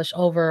established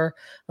over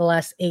the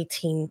last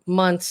 18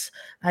 months.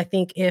 I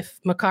think if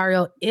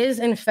Macario is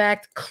in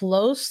fact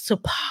close to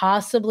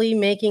possibly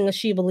making a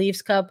She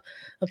Believes Cup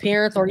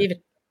appearance or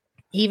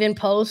even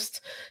post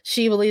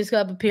She Believes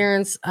Cup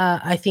appearance,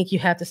 I think you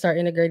have to start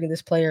integrating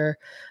this player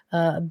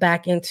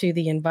back into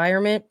the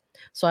environment.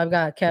 So I've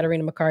got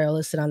Catarina Macario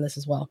listed on this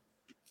as well.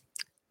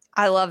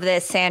 I love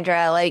this,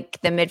 Sandra.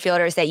 Like the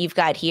midfielders that you've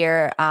got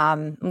here.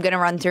 I'm going to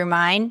run through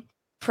mine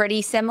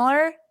pretty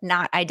similar,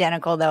 not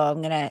identical though.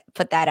 I'm going to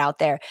put that out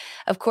there.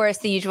 Of course,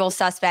 the usual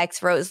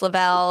suspects, Rose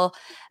Lavelle,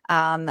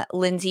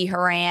 Lindsey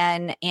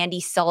Horan, Andy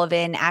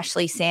Sullivan,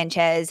 Ashley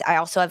Sanchez. I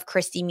also have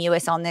Kristie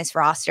Mewis on this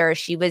roster.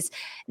 She was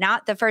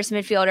not the first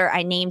midfielder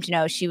I named.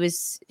 No, she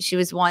was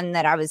one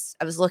that I was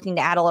looking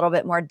to add a little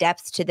bit more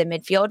depth to the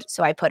midfield,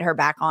 so I put her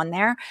back on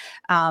there.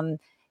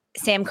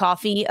 Sam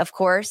Coffey, of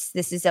course,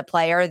 this is a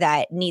player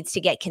that needs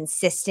to get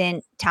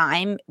consistent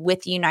time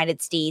with the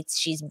United States.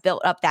 She's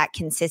built up that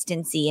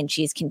consistency and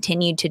she's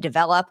continued to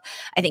develop.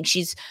 I think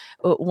she's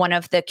one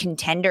of the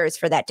contenders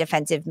for that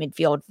defensive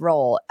midfield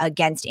role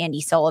against Andy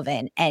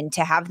Sullivan. And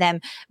to have them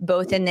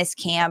both in this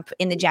camp,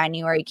 in the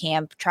January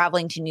camp,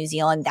 traveling to New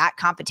Zealand, that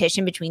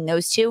competition between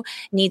those two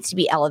needs to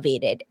be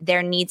elevated.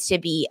 There needs to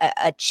be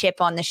a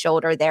chip on the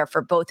shoulder there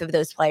for both of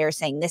those players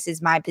saying, this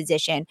is my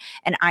position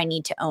and I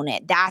need to own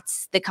it.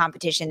 That's the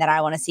competition that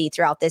I want to see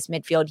throughout this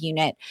midfield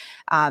unit.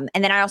 And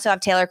then I also have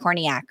Taylor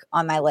Korniak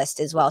on my list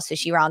as well. So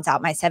she rounds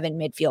out my 7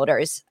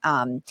 midfielders.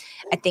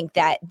 I think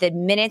that the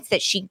minutes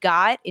that she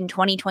got in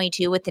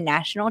 2022 with the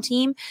national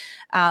team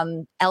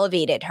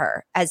elevated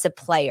her as a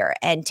player,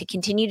 and to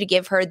continue to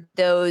give her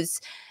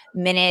those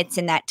minutes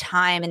and that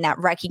time and that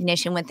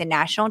recognition with the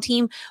national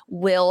team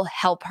will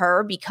help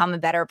her become a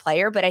better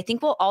player, but I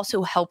think will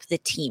also help the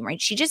team,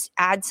 right? She just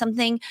adds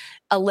something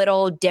a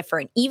little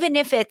different, even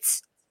if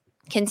it's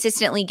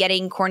consistently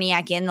getting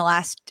Korniak in the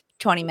last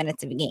 20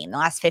 minutes of a game, the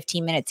last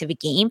 15 minutes of a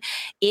game.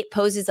 It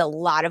poses a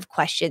lot of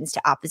questions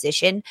to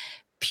opposition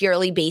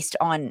purely based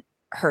on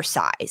her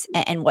size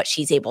and what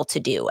she's able to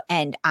do.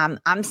 And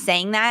I'm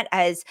saying that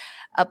as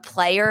a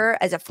player,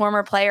 as a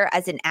former player,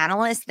 as an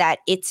analyst, that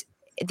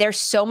there's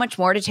so much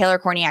more to Taylor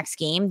Korniak's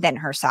game than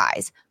her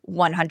size,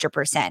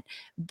 100%.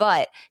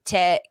 But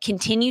to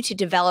continue to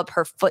develop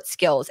her foot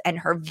skills and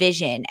her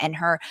vision and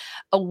her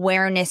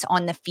awareness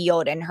on the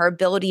field and her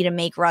ability to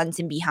make runs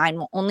and behind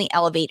will only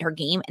elevate her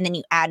game. And then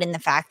you add in the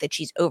fact that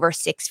she's over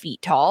 6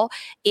 feet tall.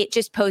 It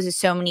just poses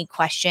so many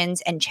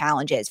questions and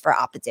challenges for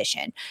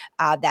opposition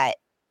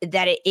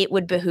that it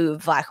would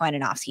behoove Vlatko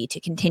Andonovski to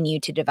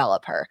continue to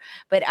develop her.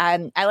 But I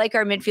like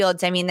our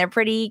midfields. I mean, they're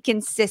pretty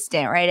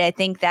consistent, right? I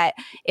think that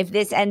if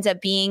this ends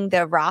up being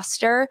the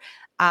roster,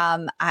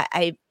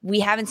 we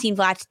haven't seen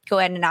Vlatko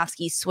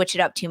Andonovski switch it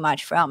up too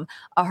much from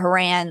a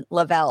Horan,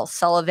 Lavelle,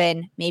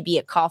 Sullivan, maybe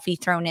a Coffey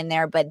thrown in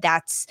there, but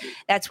that's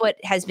what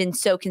has been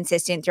so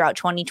consistent throughout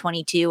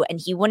 2022. And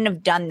he wouldn't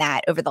have done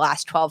that over the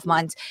last 12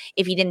 months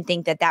if he didn't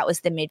think that was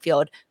the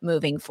midfield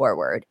moving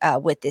forward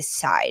with this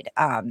side.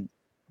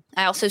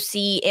 I also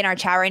see in our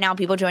chat right now,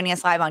 people joining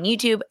us live on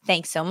YouTube.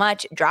 Thanks so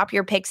much. Drop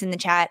your picks in the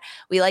chat.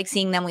 We like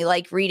seeing them. We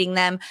like reading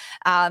them.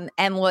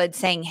 M. Wood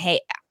saying,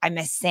 hey, I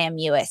miss Sam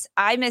Mewis.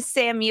 I miss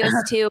Sam Mewis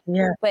too,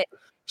 but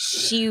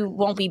she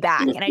won't be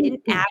back. And I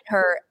didn't add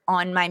her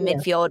on my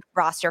midfield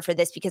roster for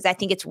this because I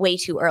think it's way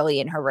too early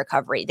in her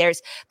recovery.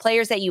 There's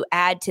players that you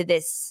add to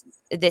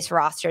this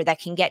roster that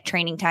can get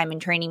training time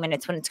and training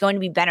minutes when it's going to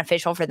be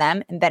beneficial for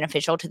them and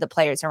beneficial to the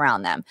players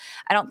around them.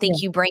 I don't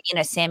think you bring in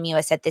a Sam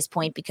Mewis at this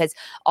point because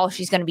all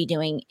she's going to be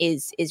doing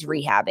is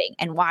rehabbing.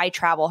 And why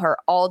travel her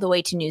all the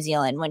way to New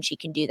Zealand when she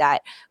can do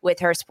that with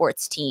her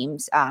sports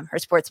teams, her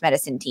sports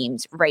medicine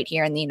teams right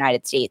here in the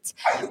United States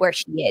where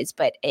she is.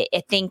 But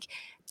I think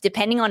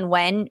depending on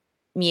when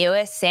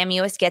Sam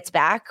Mewis gets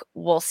back,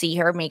 we'll see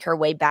her make her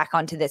way back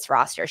onto this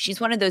roster. She's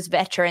one of those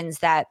veterans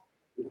that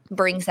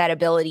brings that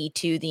ability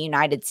to the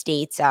United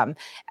States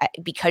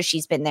because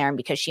she's been there and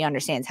because she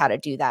understands how to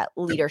do that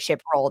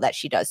leadership role that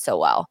she does so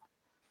well.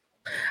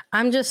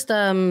 I'm just,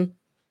 I'm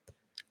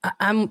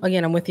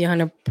with you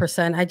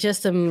 100%. I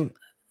just,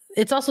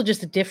 it's also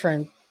just a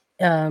different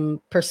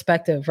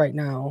perspective right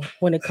now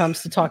when it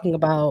comes to talking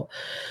about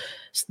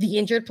the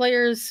injured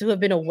players who have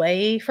been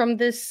away from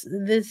this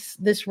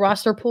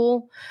roster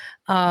pool.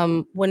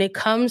 When it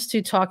comes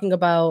to talking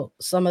about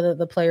some of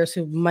the players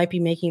who might be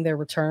making their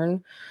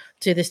return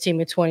to this team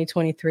in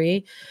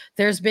 2023,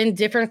 there's been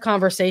different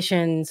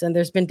conversations and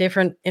there's been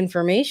different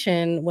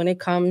information when it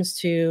comes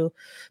to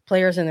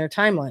players and their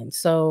timelines.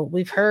 So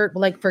we've heard,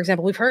 like, for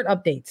example, we've heard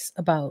updates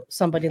about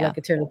somebody like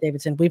Katerina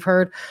Davidson. We've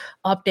heard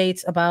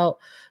updates about,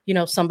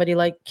 somebody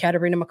like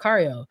Katerina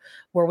Macario,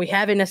 where we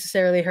haven't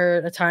necessarily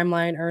heard a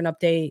timeline or an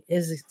update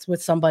is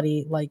with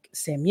somebody like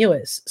Sam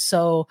Mewis.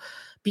 So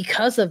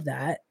because of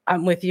that,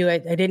 I'm with you. I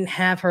didn't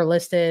have her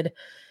listed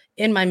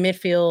in my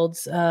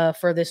midfields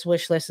for this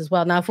wish list as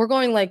well. Now, if we're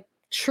going like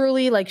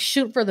truly like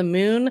shoot for the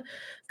moon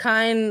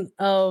kind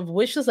of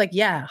wishes, like,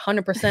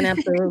 100%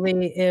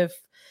 absolutely. If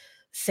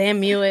Sam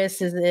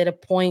Mewis is at a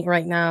point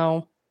right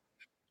now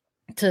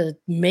to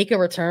make a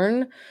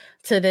return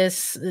to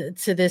this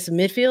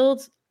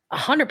midfield,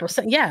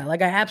 100%. Yeah.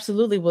 Like I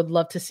absolutely would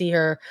love to see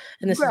her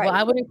in this as well.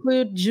 I would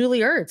include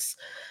Julie Ertz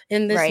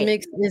in this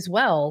mix as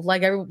well.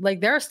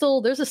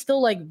 There's a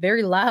still like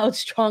very loud,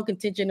 strong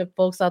contingent of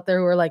folks out there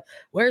who are like,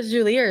 where's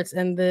Julie Ertz?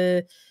 And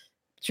the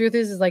truth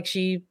is like,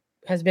 she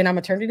has been on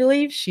maternity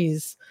leave.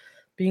 She's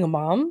being a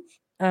mom,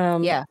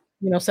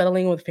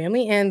 settling with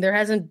family. And there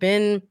hasn't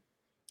been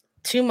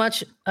too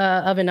much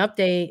of an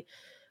update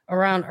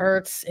around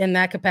Ertz in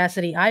that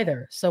capacity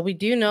either. So we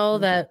do know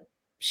that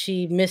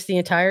she missed the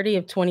entirety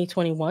of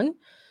 2021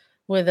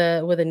 with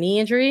a knee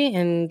injury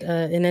and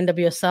in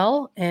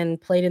NWSL, and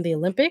played in the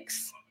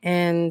Olympics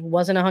and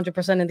wasn't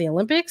 100% in the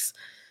Olympics,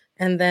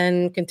 and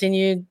then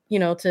continued,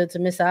 to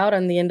miss out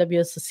on the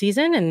NWSL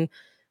season,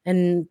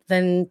 and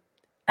then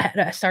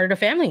started a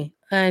family.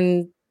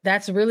 And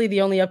that's really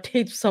the only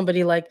update for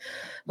somebody like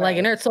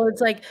an Ertz. So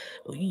it's like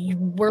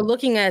we're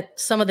looking at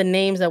some of the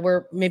names that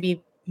we're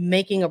maybe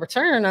making a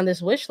return on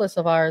this wish list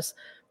of ours.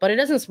 But it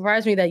doesn't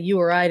surprise me that you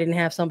or I didn't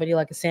have somebody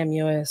like a Sam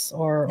Mewis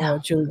or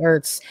Julie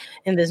Ertz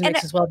in this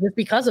mix as well, just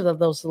because of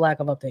those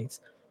lack of updates.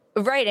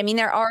 Right. I mean,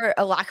 there are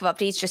a lack of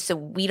updates just so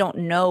we don't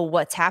know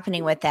what's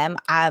happening with them.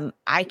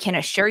 I can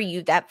assure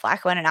you that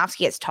Vlatko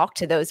Andonovski has talked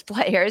to those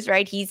players,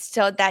 right? He's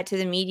told that to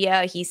the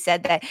media. He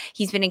said that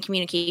he's been in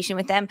communication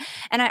with them.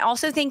 And I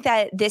also think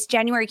that this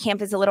January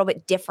camp is a little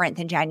bit different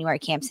than January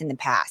camps in the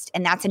past.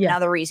 And that's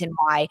another reason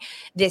why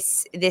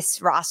this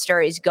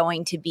roster is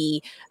going to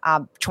be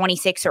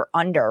 26 or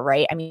under,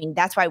 right? I mean,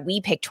 that's why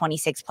we pick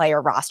 26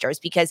 player rosters,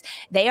 because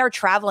they are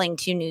traveling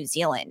to New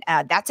Zealand.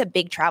 That's a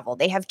big travel.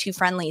 They have 2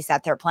 friendlies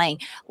that they're playing.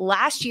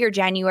 Last year,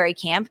 January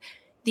camp,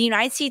 the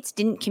United States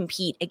didn't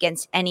compete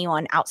against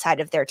anyone outside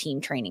of their team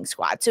training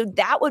squad. So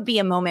that would be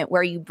a moment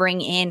where you bring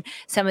in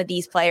some of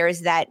these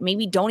players that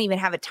maybe don't even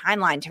have a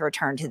timeline to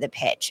return to the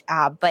pitch,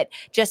 but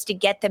just to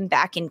get them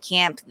back in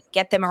camp,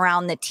 get them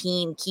around the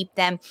team, keep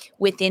them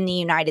within the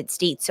United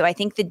States. So I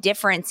think the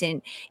difference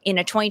in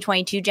a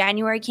 2022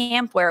 January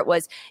camp, where it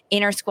was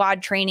inter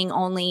squad training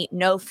only,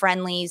 no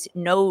friendlies,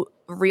 no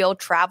real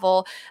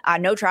travel,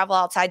 no travel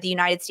outside the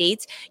United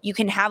States, you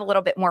can have a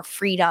little bit more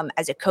freedom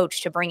as a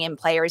coach to bring in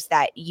players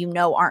that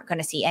aren't going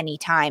to see any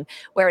time.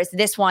 Whereas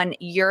this one,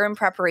 you're in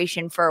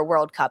preparation for a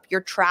World Cup, you're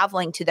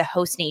traveling to the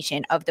host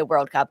nation of the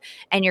World Cup,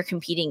 and you're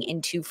competing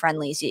in 2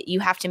 friendlies.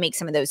 You have to make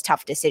some of those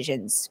tough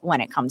decisions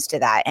when it comes to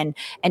that. And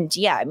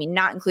yeah, I mean,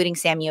 not including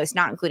Sam Mewis,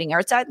 not including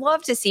Ertz, I'd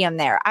love to see him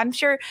there. I'm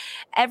sure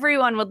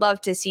everyone would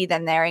love to see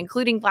them there,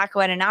 including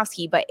Vlatko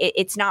Andonovski, but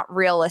it's not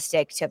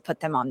realistic to put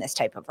them on this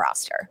type of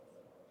roster.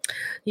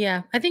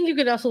 Yeah, I think you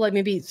could also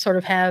maybe sort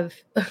of have,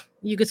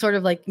 you could sort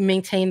of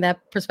maintain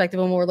that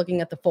perspective when we're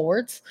looking at the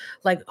forwards,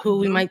 like who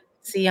we might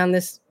see on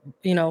this,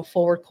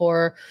 forward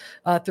core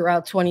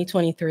throughout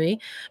 2023.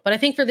 But I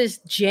think for this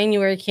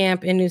January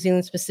camp in New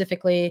Zealand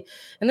specifically,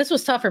 and this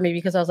was tough for me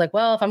because I was like,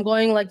 well, if I'm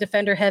going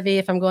defender heavy,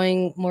 if I'm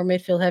going more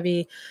midfield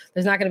heavy,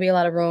 there's not going to be a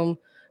lot of room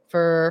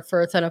for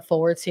a ton of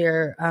forwards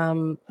here.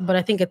 But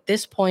I think at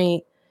this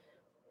point,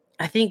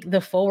 I think the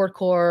forward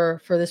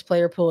core for this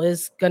player pool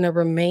is going to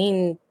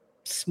remain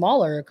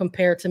smaller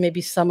compared to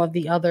maybe some of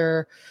the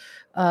other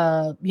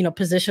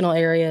positional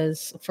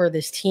areas for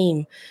this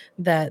team,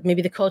 that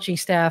maybe the coaching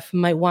staff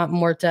might want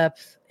more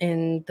depth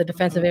in the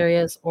defensive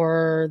areas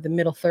or the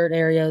middle third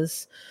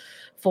areas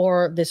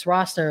for this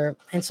roster.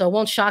 And so it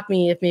won't shock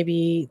me if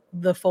maybe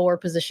the forward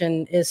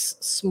position is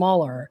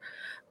smaller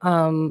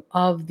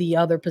of the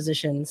other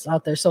positions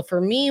out there. So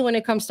for me, when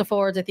it comes to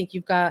forwards, I think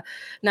you've got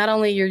not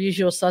only your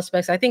usual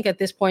suspects. I think at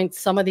this point,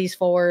 some of these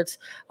forwards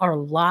are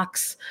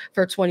locks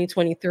for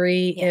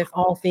 2023. If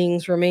all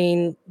things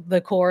remain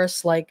the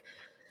course,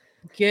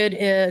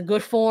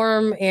 good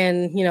form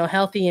and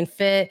healthy and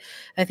fit.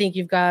 I think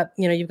you've got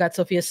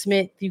Sophia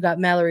Smith, you've got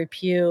Mallory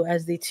Pugh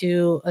as the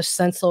 2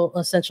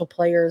 essential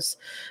players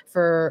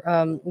for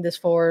this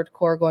forward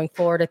core going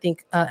forward. I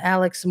think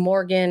Alex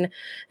Morgan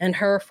and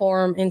her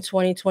form in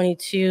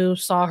 2022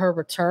 saw her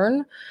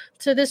return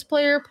to this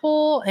player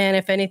pool, and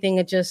if anything,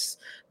 it just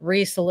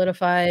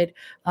re-solidified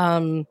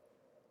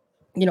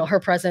her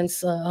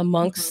presence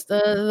amongst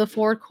the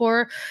forward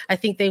core. I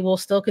think they will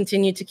still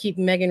continue to keep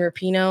Megan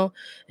Rapinoe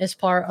as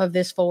part of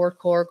this forward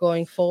core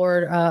going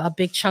forward. A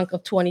big chunk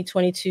of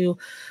 2022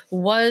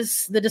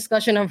 was the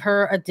discussion of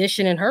her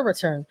addition and her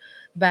return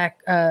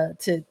back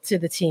to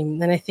the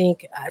team. And I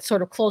think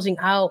sort of closing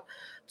out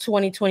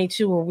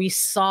 2022, where we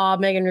saw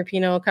Megan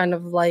Rapinoe kind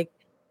of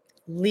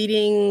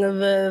leading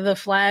the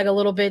flag a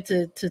little bit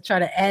to try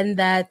to end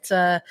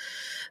that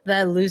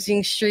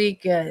losing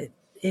streak.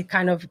 It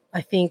kind of,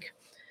 I think,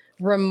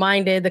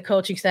 reminded the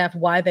coaching staff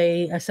why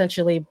they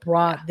essentially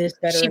brought this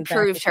veteran. She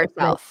proved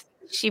herself.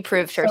 She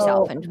proved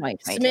herself in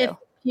 2022. Smith,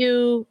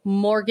 Pugh,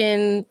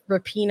 Morgan,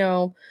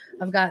 Rapinoe.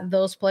 I've got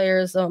those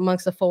players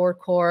amongst the forward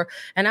core.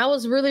 And I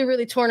was really,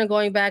 really torn in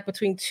going back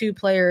between 2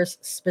 players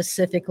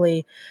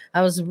specifically.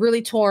 I was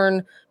really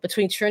torn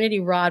between Trinity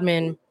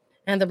Rodman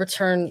and the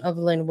return of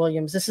Lynn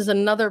Williams. This is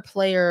another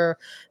player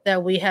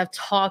that we have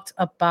talked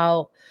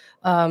about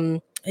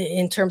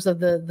in terms of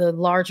the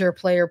larger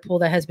player pool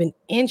that has been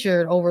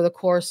injured over the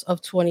course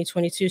of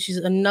 2022. She's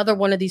another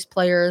one of these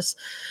players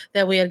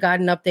that we had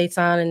gotten updates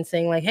on and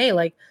saying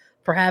hey,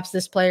 perhaps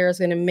this player is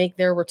going to make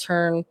their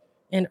return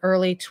in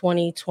early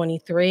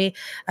 2023.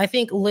 I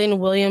think Lynn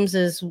Williams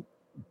is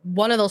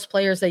one of those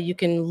players that you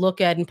can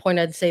look at and point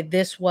at and say,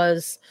 this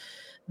was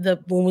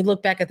when we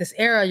look back at this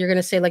era, you're going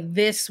to say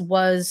this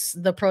was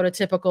the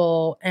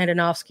prototypical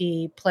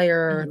Andonovski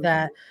player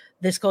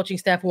this coaching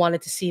staff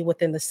wanted to see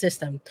within the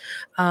system.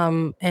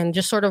 And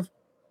just sort of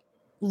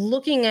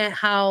looking at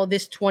how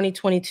this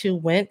 2022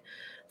 went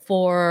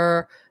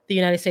for the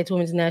United States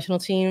women's national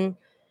team,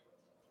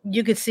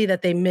 you could see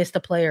that they missed a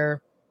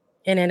player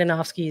in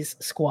Andonovski's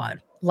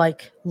squad,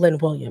 like Lynn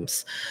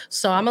Williams.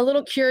 So I'm a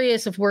little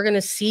curious if we're going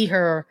to see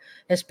her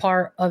as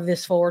part of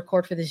this forward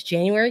court for this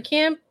January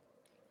camp.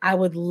 I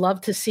would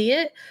love to see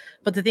it.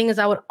 But the thing is,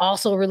 I would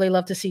also really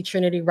love to see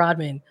Trinity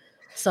Rodman.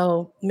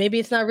 So maybe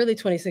it's not really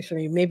 26 for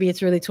me. Maybe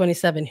it's really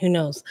 27. Who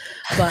knows?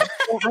 But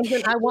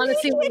I want to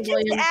see Lynn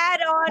Williams. Just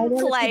add on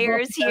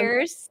players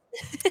here.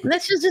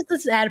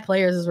 Let's add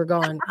players as we're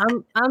going.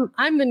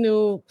 I'm the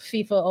new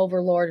FIFA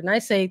overlord, and I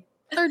say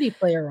 30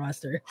 player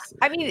roster.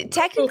 I mean,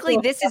 technically,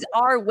 this is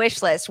our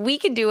wish list. We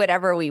can do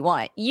whatever we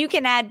want. You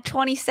can add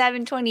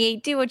 27,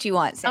 28, do what you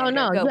want, Sandra.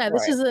 Oh, no. Yeah,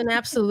 this is an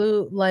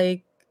absolute,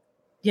 like,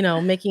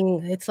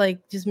 making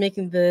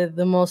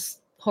the most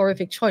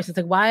horrific choice. It's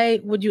like, why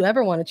would you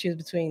ever want to choose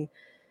between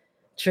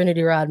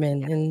Trinity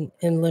Rodman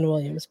and Lynn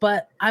Williams?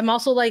 But I'm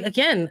also like,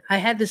 again, I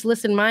had this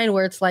list in mind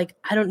where it's like,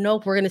 I don't know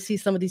if we're going to see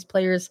some of these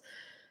players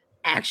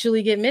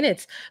actually get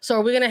minutes. So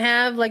are we going to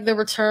have like the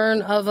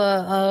return of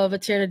a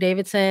Tierna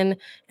Davidson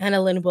and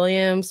a Lynn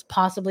Williams,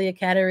 possibly a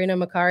Catarina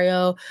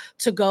Macario,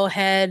 to go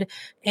ahead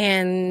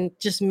and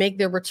just make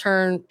their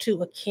return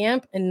to a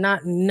camp and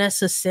not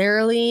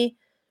necessarily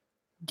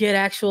get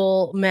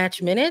actual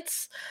match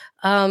minutes?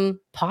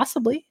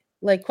 Possibly,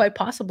 like quite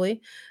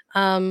possibly.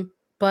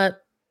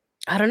 But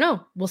I don't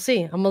know. We'll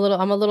see. I'm a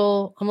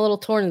little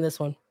torn in this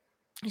one.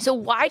 So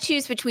why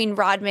choose between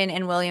Rodman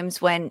and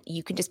Williams when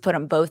you can just put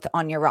them both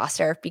on your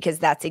roster? Because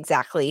that's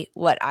exactly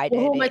what I did.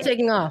 Well, who am I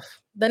taking off?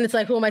 Then it's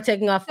like, who am I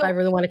taking off if I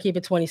really want to keep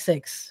it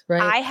 26,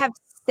 right? I have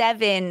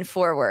 7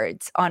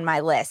 forwards on my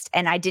list,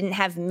 and I didn't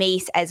have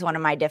Mace as one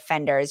of my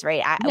defenders,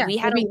 right? We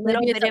had a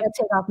little bit of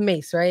take off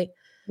Mace, right?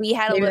 We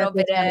had a little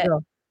bit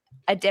of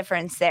a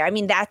difference there. I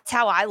mean, that's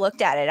how I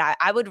looked at it.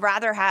 I would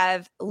rather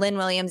have Lynn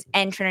Williams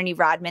and Trinity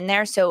Rodman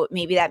there. So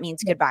maybe that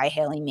means goodbye,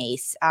 Haley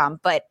Mace.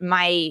 But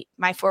my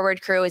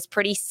forward crew is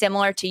pretty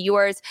similar to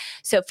yours.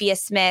 Sophia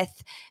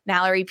Smith,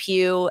 Mallory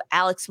Pugh,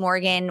 Alex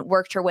Morgan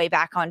worked her way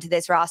back onto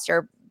this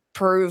roster,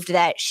 proved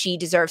that she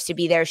deserves to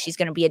be there. She's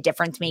going to be a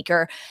difference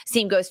maker.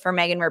 Same goes for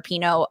Megan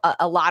Rapinoe.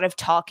 A lot of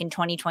talk in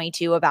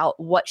 2022 about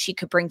what she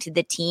could bring to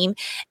the team.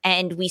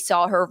 And we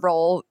saw her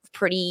role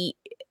pretty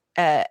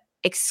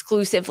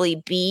exclusively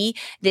be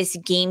this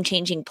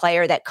game-changing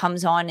player that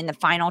comes on in the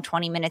final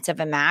 20 minutes of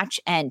a match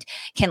and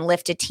can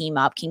lift a team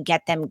up, can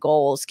get them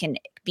goals, can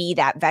be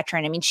that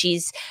veteran. I mean,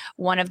 she's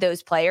one of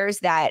those players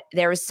that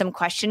there was some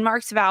question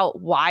marks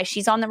about why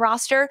she's on the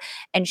roster,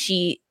 and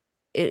she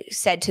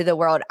said to the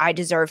world, I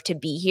deserve to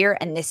be here,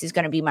 and this is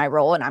going to be my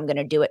role, and I'm going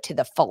to do it to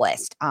the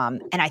fullest.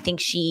 And I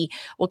think she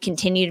will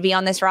continue to be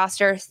on this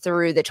roster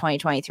through the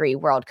 2023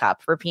 World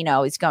Cup.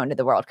 Rapinoe is going to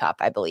the World Cup,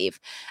 I believe.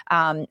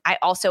 I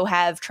also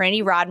have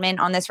Trinity Rodman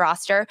on this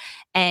roster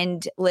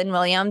and Lynn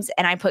Williams,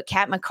 and I put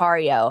Kat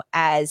Macario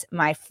as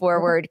my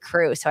forward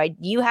crew. So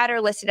you had her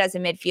listed as a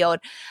midfield.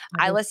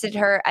 I listed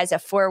her as a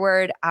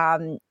forward.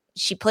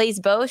 She plays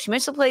both. She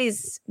mostly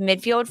plays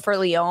midfield for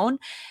Lyon,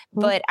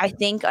 but I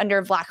think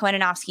under Vlatko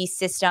Andonovski's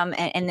system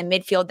and the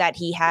midfield that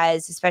he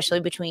has, especially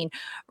between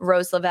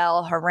Rose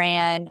Lavelle,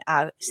 Haran,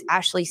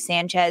 Ashley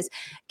Sanchez,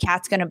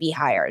 Kat's going to be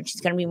higher.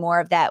 She's going to be more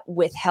of that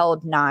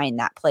withheld 9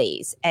 that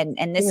plays. And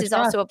this is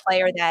also a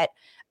player that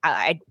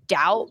I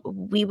doubt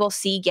we will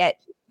see get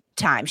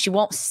time. She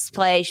won't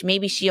play.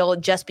 Maybe she'll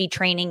just be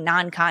training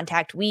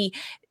non-contact. We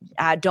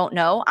don't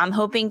know. I'm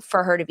hoping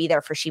for her to be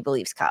there for She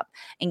Believes Cup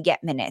and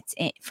get minutes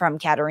from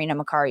Catarina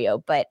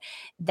Macario. But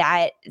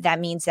that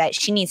means that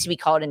she needs to be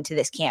called into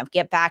this camp,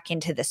 get back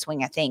into the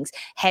swing of things,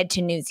 head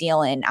to New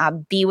Zealand,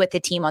 be with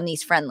the team on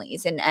these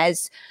friendlies. And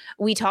as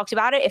we talked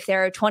about it, if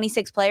there are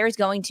 26 players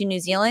going to New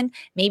Zealand,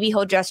 maybe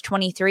he'll dress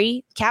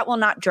 23. Kat will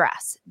not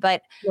dress,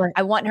 but right.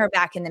 I want her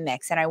back in the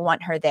mix and I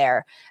want her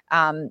there.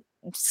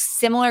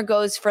 Similar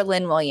goes for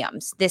Lynn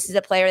Williams. This is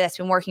a player that's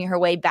been working her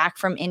way back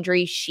from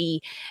injury.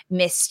 She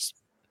missed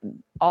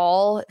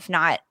all, if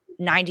not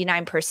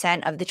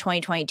 99% of the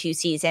 2022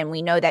 season.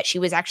 We know that she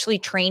was actually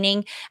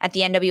training at the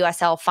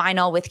NWSL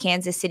final with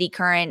Kansas City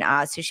Current.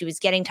 So she was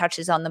getting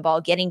touches on the ball,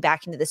 getting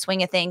back into the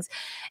swing of things.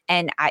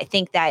 And I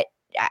think that,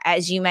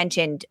 as you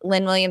mentioned,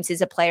 Lynn Williams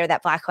is a player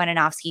that Vlatko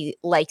Andonovski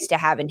likes to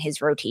have in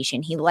his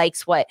rotation. He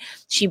likes what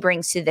she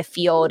brings to the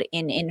field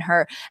in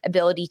her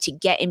ability to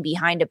get in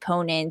behind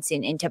opponents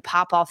and to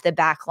pop off the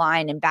back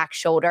line and back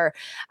shoulder.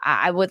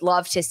 I would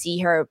love to see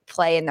her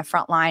play in the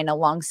front line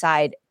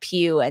alongside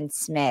Pugh and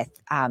Smith,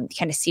 kind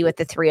of see what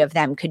the 3 of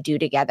them could do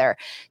together.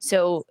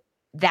 So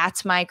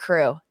that's my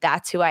crew.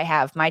 That's who I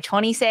have. My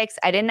 26.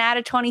 I didn't add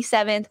a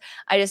 27th.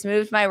 I just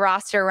moved my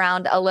roster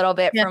around a little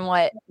bit from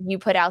what you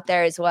put out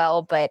there as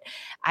well. But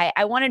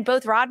I wanted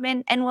both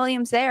Rodman and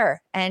Williams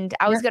there, and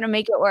I was going to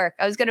make it work.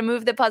 I was going to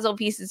move the puzzle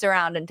pieces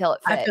around until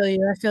it fit.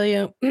 I feel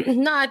you.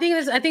 No, I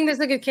think there's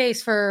a good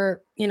case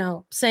for,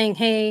 saying,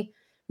 hey,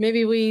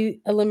 maybe we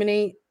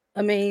eliminate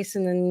a Mace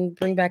and then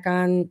bring back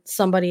on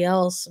somebody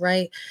else,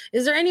 right?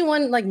 Is there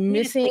anyone like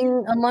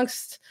missing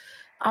amongst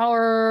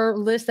our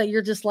list that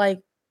you're just like,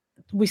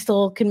 we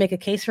still can make a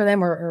case for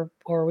them, or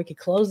we could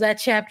close that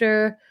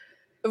chapter?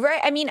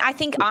 Right. I mean, I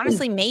think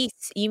honestly,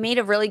 Mace, you made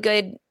a really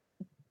good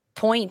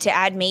point to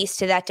add Mace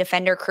to that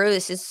defender crew.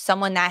 This is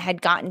someone that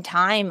had gotten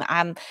time.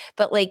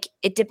 But like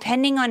it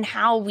depending on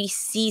how we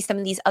see some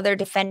of these other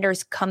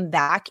defenders come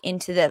back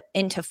into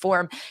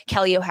form,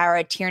 Kelly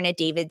O'Hara, Tierna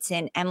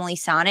Davidson, Emily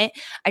Sonnet,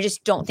 I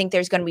just don't think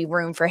there's going to be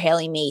room for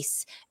Haley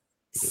Mace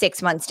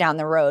 6 months down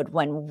the road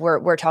when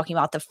we're talking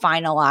about the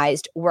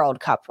finalized World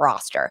Cup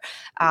roster.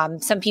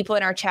 Some people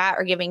in our chat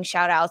are giving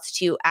shout outs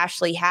to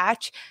Ashley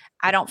Hatch.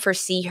 I don't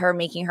foresee her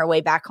making her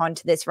way back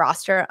onto this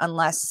roster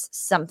unless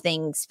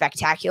something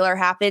spectacular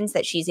happens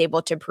that she's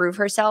able to prove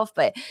herself.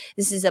 But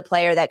this is a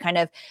player that kind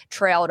of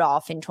trailed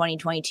off in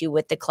 2022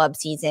 with the club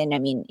season. I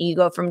mean, you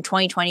go from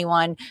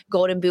 2021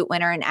 Golden Boot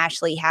winner and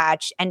Ashley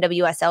Hatch,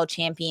 NWSL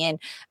champion.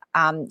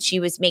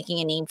 She was making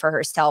a name for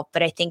herself,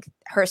 but I think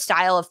her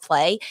style of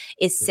play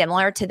is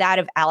similar to that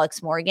of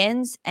Alex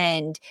Morgan's,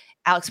 and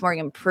Alex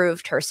Morgan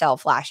proved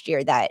herself last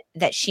year that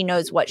she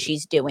knows what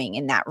she's doing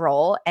in that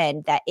role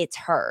and that it's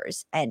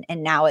hers, and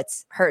now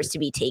it's hers to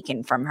be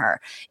taken from her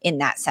in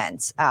that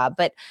sense.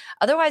 But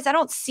otherwise, I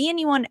don't see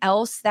anyone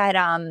else that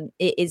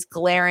is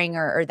glaring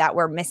or that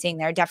we're missing.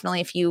 There are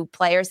definitely a few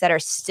players that are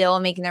still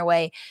making their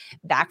way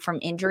back from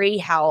injury.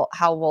 How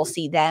we'll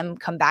see them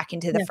come back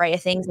into the fray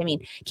of things. I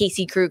mean,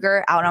 Casey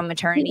Kruger out on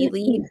maternity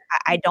leave.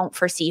 I don't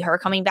foresee her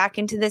coming back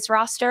into this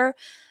roster.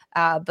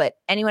 But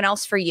anyone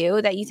else for you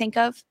that you think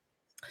of?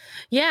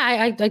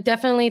 Yeah, I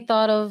definitely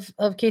thought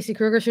of Casey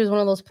Kruger. She was one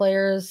of those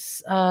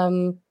players. She's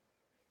one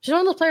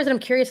of those players that I'm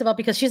curious about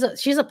because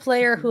she's a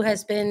player who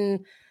has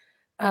been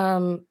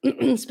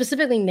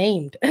specifically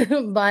named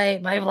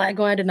by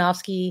Vlatko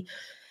Andonovski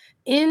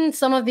in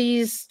some of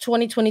these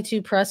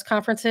 2022 press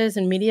conferences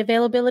and media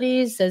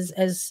availabilities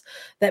as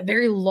that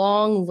very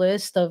long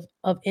list of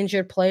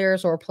injured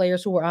players or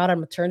players who were out on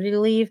maternity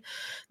leave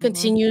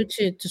continue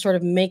to sort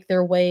of make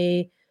their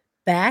way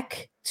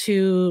back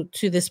to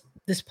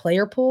this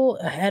player pool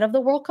ahead of the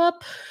World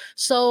Cup.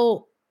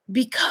 So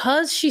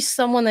because she's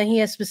someone that he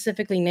has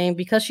specifically named,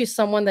 because she's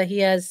someone that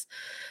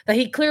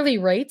he clearly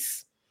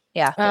rates,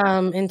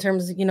 in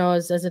terms,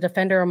 as a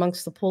defender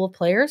amongst the pool of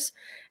players,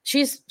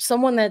 she's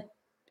someone that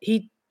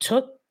he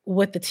took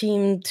with the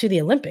team to the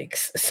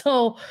Olympics.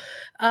 So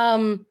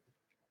I'm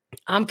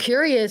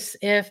curious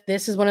if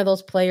this is one of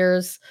those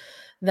players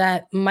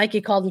that might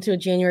get called into a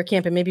January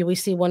camp, and maybe we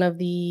see one of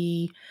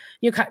the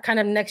kind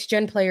of next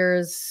gen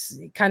players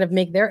kind of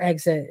make their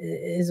exit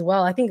as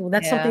well. I think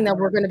that's something that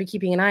we're going to be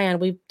keeping an eye on.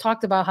 We've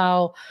talked about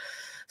how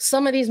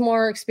some of these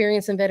more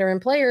experienced and veteran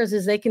players,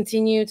 as they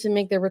continue to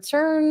make their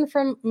return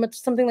from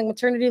something like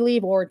maternity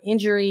leave or an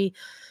injury,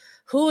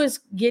 who is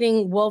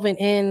getting woven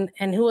in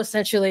and who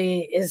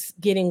essentially is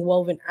getting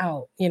woven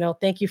out.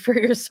 Thank you for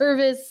your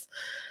service.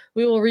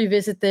 We will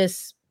revisit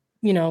this,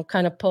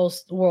 kind of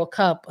post World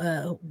Cup.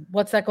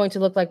 What's that going to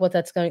look like? What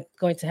that's going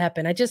to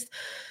happen? I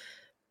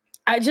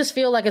just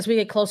feel like as we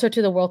get closer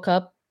to the World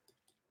Cup,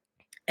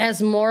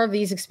 as more of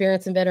these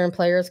experienced and veteran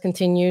players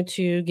continue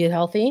to get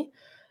healthy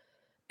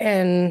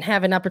and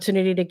have an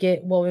opportunity to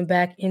get woven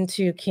back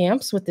into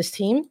camps with this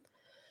team,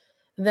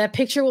 that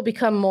picture will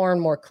become more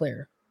and more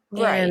clear.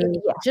 Right. And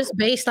just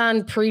based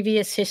on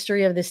previous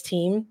history of this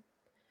team,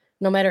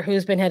 no matter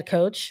who's been head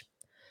coach,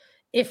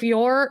 if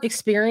you're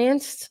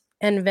experienced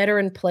and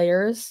veteran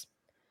players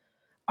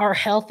are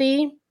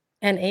healthy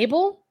and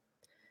able,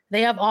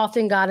 they have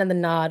often gotten the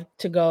nod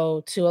to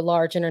go to a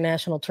large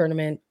international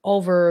tournament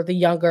over the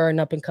younger and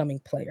up-and-coming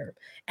player.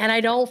 And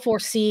I don't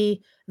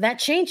foresee that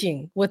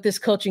changing with this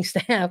coaching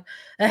staff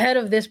ahead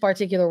of this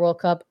particular World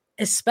Cup,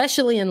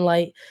 especially in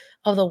light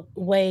of the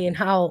way and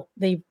how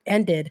they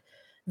ended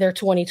their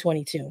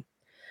 2022.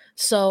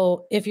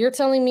 So if you're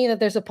telling me that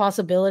there's a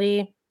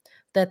possibility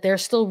that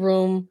there's still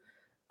room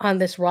on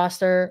this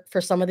roster for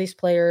some of these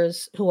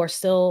players who are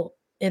still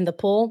in the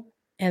pool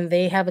and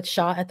they have a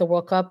shot at the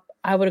World Cup,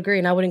 I would agree.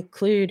 And I would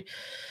include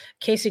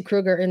Casey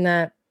Kruger in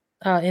that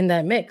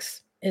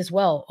mix as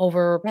well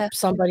over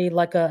somebody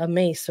like a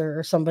Mace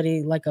or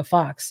somebody like a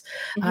Fox.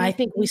 I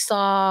think we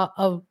saw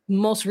a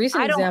most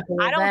recent example.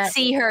 I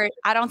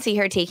don't see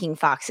her taking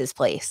Fox's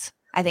place.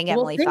 I think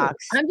Emily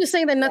Fox. I'm just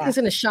saying that nothing's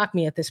going to shock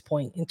me at this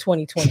point in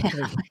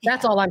 2023.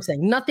 That's all I'm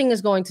saying. Nothing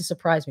is going to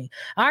surprise me.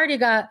 I already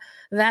got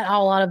that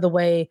all out of the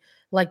way,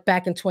 like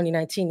back in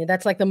 2019.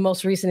 That's like the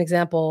most recent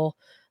example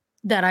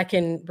that I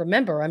can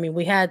remember. I mean,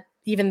 we had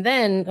even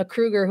then a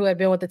Kruger who had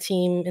been with the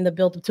team in the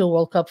build-up to a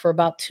World Cup for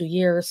about 2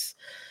 years.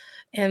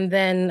 And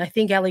then I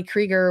think Ali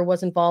Krieger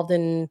was involved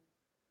in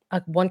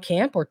one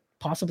camp or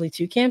possibly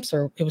two camps,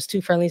 or it was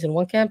two friendlies in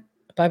one camp.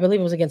 But I believe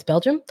it was against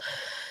Belgium.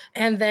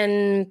 And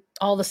then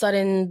all of a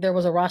sudden there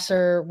was a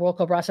World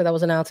Cup roster that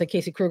was announced that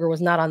Casey Kruger was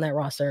not on that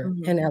roster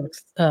and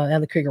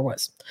Ali Krieger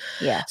was.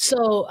 Yeah.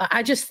 So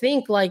I just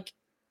think, like,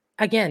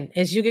 again,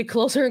 as you get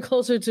closer and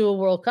closer to a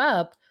World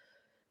Cup,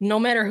 no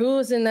matter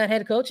who's in that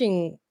head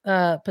coaching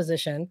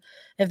position,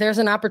 if there's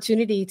an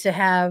opportunity to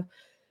have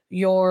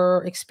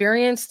your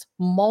experienced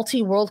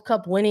multi-World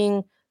Cup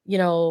winning,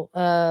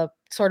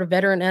 sort of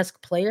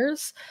veteran-esque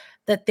players,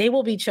 that they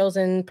will be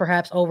chosen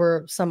perhaps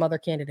over some other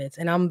candidates.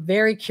 And I'm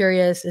very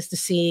curious as to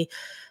see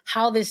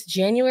how this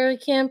January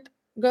camp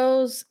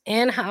goes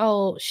and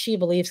how She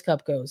Believes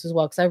Cup goes as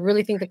well. Because I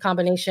really think the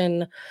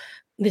combination,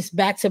 this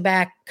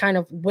back-to-back kind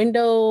of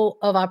window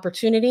of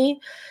opportunity,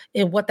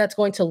 and what that's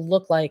going to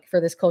look like for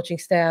this coaching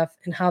staff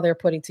and how they're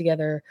putting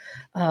together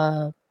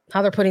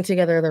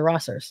their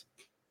rosters.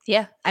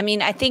 Yeah. I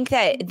mean, I think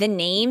that the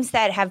names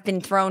that have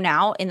been thrown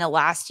out in the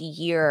last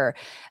year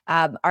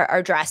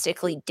are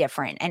drastically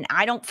different. And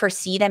I don't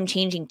foresee them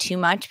changing too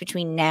much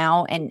between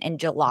now and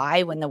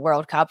July when the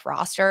World Cup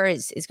roster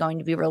is going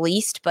to be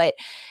released. But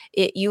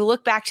you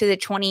look back to the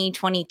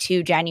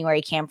 2022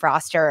 January camp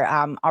roster,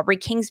 Aubrey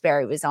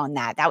Kingsbury was on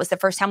that. That was the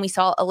first time we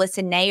saw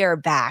Alyssa Nair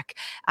back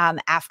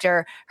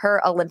after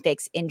her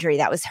Olympics injury.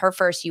 That was her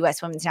first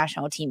U.S. women's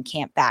national team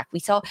camp back. We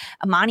saw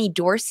Amani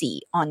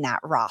Dorsey on that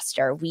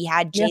roster. We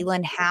had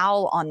Jalen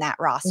Howell on that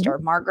roster,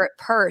 Margaret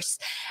Purse.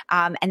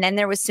 And then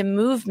there was some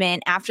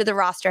movement after the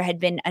roster had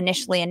been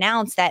initially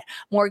announced that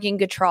Morgan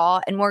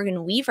Gautrat and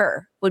Morgan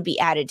Weaver would be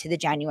added to the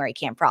January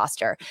camp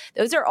roster.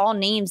 Those are all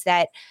names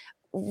that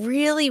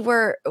really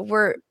were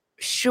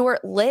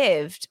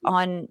short-lived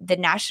on the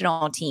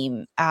national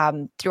team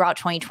throughout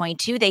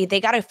 2022. They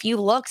got a few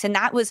looks, and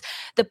that was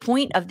the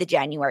point of the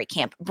January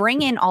camp.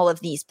 Bring in all of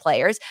these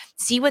players,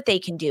 see what they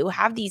can do,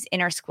 have these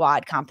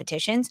inter-squad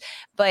competitions.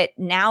 But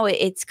now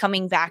it's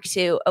coming back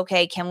to,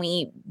 okay, can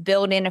we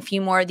build in a few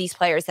more of these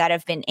players that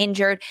have been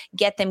injured,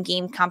 get them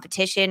game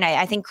competition?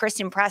 I think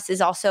Christen Press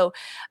is also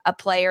a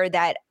player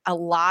that a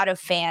lot of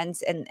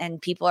fans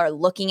and people are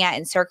looking at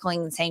and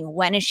circling and saying,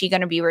 when is she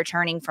going to be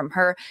returning from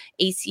her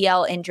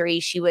ACL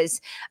injury? She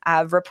was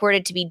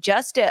reported to be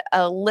just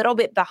a little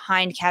bit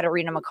behind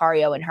Catarina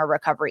Macario in her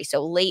recovery.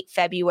 So late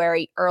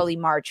February, early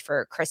March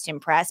for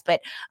Christen Press,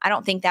 but I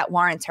don't think that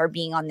warrants her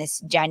being on this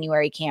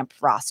January camp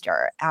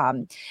roster.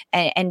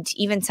 And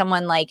even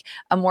someone like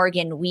a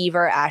Morgan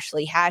Weaver,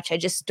 Ashley Hatch, I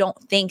just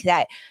don't think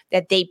that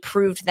they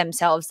proved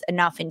themselves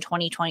enough in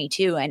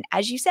 2022. And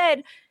as you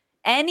said,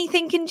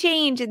 anything can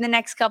change in the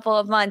next couple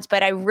of months,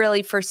 but I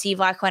really foresee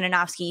Vlatko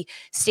Andonovski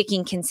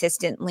sticking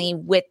consistently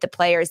with the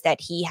players that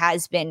he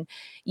has been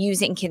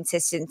using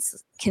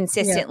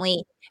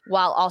consistently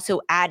while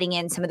also adding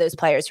in some of those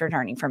players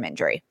returning from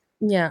injury.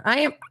 Yeah,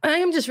 I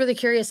am just really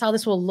curious how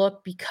this will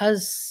look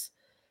because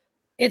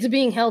it's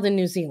being held in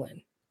New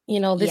Zealand.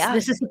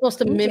 This is supposed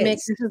to mimic.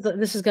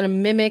 This is going to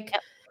mimic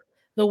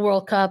the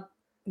World Cup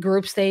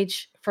group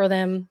stage for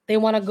them. They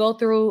want to go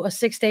through a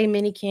 6-day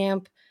mini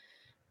camp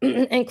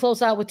and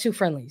close out with 2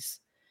 friendlies.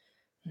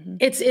 Mm-hmm.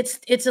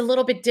 It's a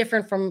little bit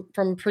different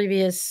from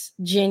previous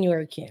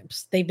January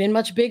camps. They've been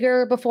much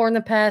bigger before in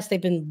the past.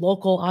 They've been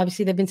local.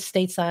 Obviously, they've been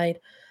stateside.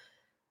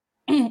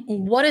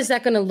 What is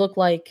that going to look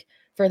like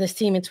for this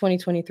team in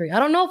 2023? I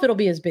don't know if it'll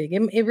be as big.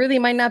 It really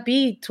might not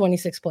be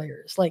 26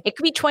 players. Like it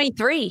could be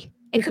 23.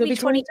 It could be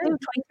 22,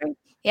 23.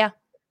 Yeah.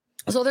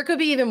 So there could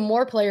be even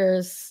more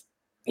players,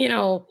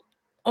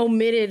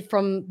 omitted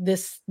from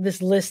this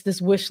list,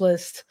 this wish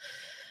list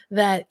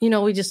that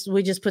we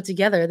just put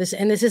together. This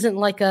isn't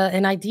like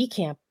an ID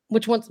camp,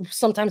 which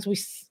sometimes we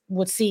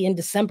would see in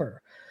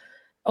December,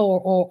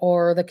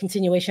 or the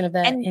continuation of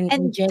that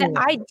in January. The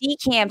ID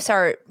camps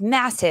are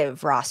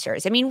massive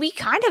rosters. I mean, we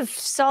kind of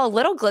saw a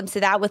little glimpse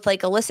of that with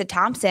like Alyssa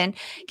Thompson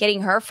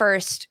getting her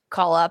first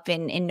call up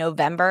in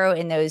November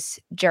in those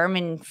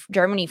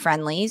Germany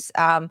friendlies.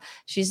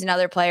 She's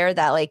another player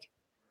that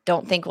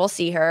don't think we'll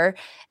see her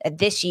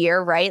this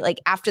year, right?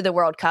 Like after the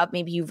World Cup,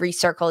 maybe you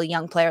recircle a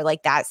young player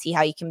like that, see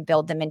how you can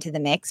build them into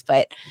the mix.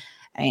 But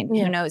I mean,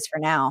 who knows for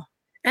now?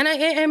 And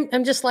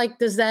I'm just like,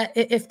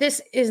 if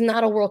this is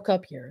not a World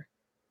Cup year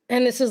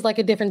and this is like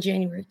a different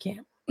January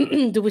camp,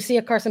 do we see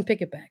a Carson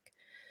Pickett back?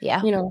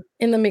 Yeah.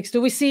 In the mix?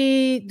 Do we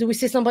see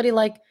somebody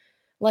like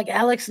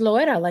Alex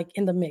Loera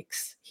in the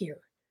mix here?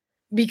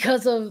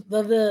 Because of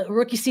the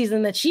rookie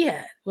season that she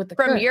had with the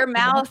From your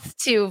mouth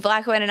to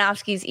Vlatko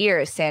Andonovski's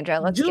ears,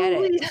 Sandra. Let's get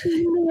it.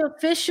 Do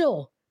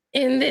official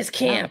in this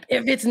camp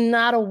if it's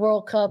not a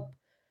World Cup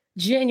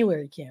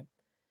January camp.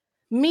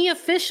 Me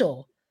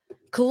official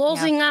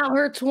closing out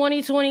her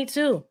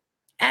 2022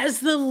 as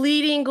the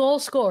leading goal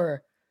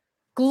scorer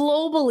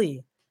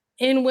globally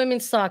in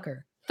women's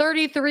soccer.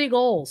 33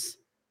 goals.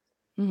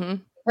 Mm-hmm.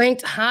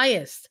 Ranked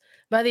highest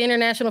by the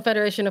International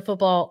Federation of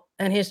Football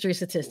and History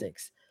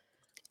Statistics.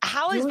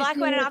 How is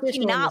Vlatko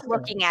Andonovski not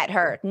looking at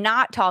her,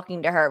 not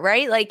talking to her,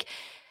 right? Like,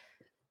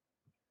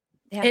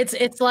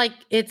 it's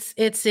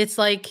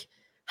like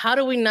how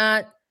do we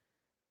not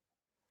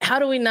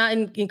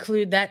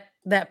include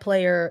that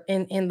player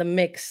in the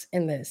mix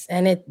in this?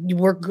 And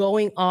we're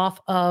going off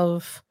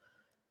of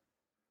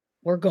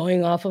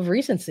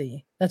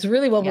recency. That's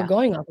really what we're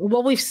going off,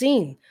 what we've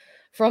seen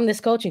from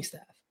this coaching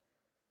staff.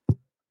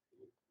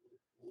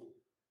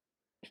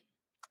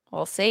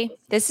 We'll see.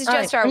 This is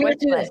just our wish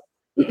list.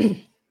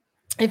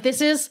 If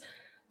this is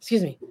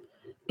excuse me,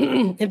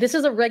 if this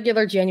is a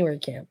regular January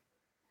camp,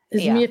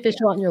 is Mia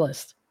Fishel on your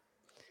list?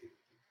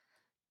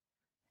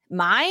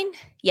 Mine?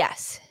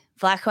 Yes.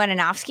 Vlatko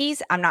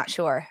Andonovski's? I'm not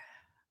sure.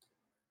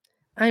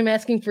 I'm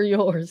asking for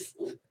yours.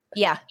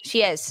 Yeah,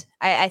 she is.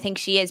 I think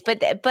she is.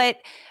 But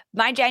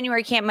my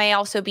January camp may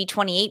also be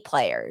 28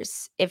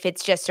 players if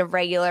it's just a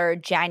regular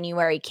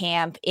January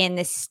camp in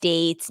the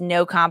States,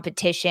 no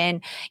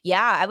competition.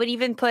 Yeah, I would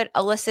even put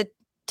Alyssa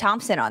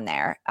Thompson on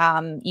there.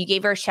 You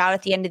gave her a shout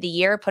at the end of the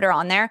year, put her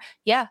on there.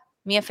 Yeah,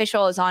 Mia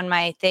Fishel is on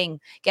my thing.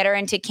 Get her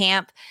into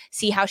camp,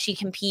 see how she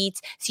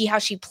competes, see how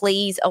she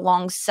plays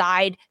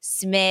alongside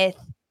Smith,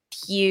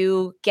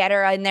 Pugh, get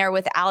her in there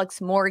with Alex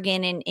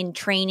Morgan in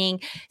training,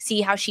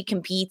 see how she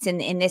competes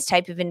in this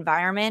type of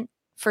environment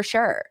for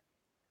sure.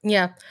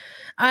 Yeah.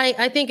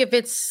 I think if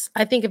it's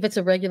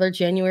a regular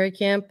January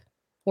camp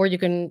where you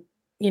can,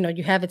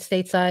 you have it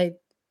stateside,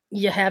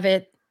 you have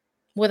it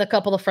with a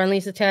couple of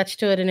friendlies attached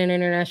to it in an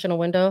international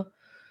window,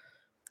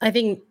 I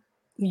think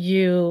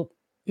you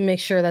make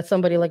sure that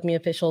somebody like Mia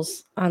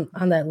Fishel's on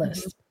that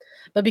list.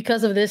 Mm-hmm. But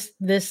because of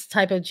this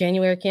type of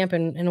January camp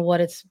and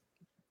what it's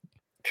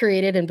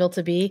created and built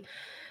to be,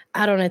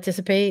 I don't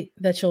anticipate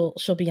that she'll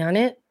be on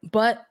it.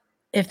 But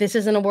if this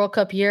isn't a World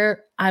Cup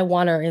year, I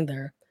want her in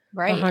there.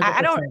 Right. 100%.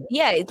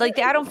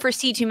 I don't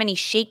foresee too many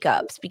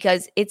shakeups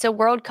because it's a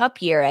World Cup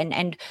year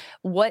and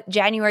what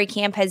January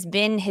camp has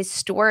been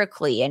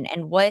historically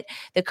and what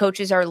the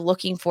coaches are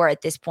looking for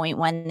at this point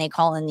when they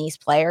call in these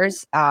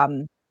players.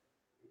 No,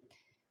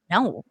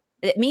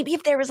 maybe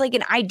if there was like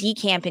an ID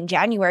camp in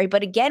January,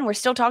 but again, we're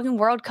still talking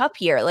World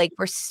Cup year. Like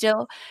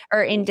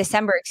or in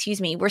December,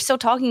 excuse me, we're still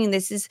talking,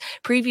 this is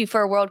preview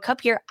for a World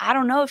Cup year. I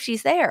don't know if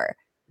she's there.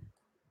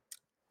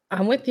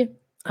 I'm with you.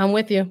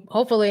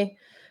 Hopefully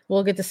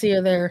we'll get to see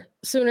her there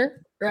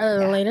sooner rather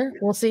than later.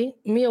 We'll see.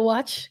 Mia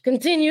Watch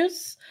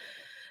continues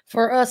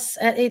for us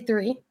at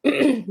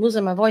 8-3.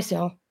 Losing my voice,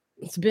 y'all.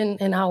 It's been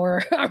an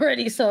hour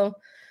already, so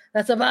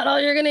that's about all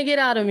you're going to get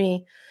out of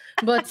me.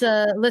 But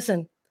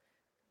listen,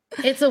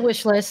 it's a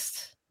wish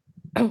list.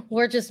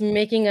 We're just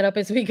making it up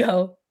as we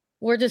go.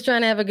 We're just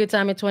trying to have a good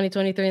time in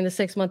 2023 in the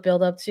 6-month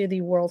build up to the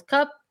World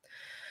Cup.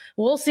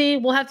 We'll see.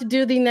 We'll have to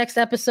do the next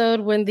episode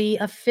when the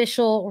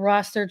official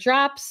roster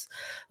drops.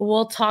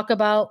 We'll talk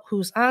about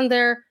who's on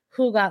there,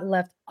 who got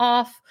left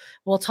off.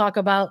 We'll talk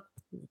about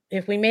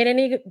if we made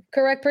any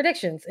correct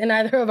predictions in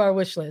either of our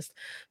wish list.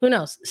 Who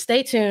knows?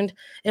 Stay tuned.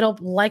 It'll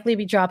likely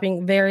be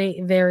dropping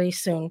very, very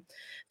soon.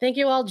 Thank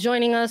you all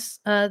joining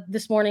us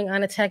this morning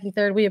on Attacking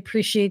Third. We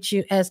appreciate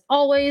you as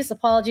always.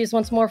 Apologies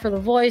once more for the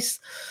voice.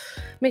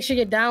 Make sure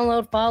you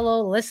download,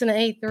 follow, listen to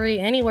 8-3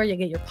 anywhere you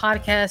get your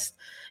podcast.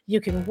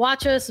 You can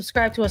watch us,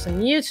 subscribe to us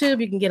on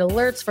YouTube. You can get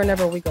alerts for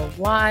whenever we go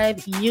live.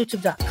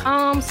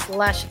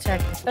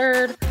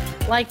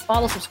 YouTube.com/AttackingThird. Like,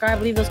 follow,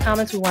 subscribe, leave those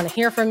comments. We want to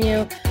hear from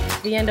you.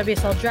 The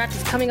NWSL draft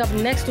is coming up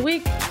next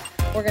week.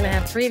 We're going to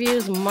have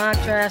previews,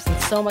 mock drafts, and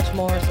so much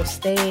more. So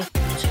stay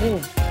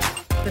tuned.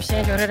 For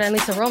Sandra Herrera and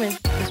Lisa Roman,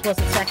 this was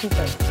Attacking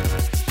Third.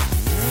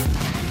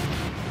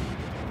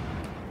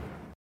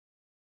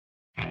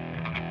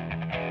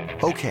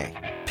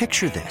 Okay,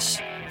 picture this.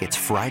 It's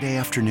Friday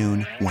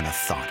afternoon when a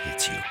thought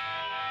hits you.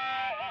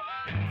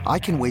 I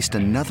can waste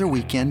another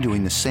weekend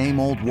doing the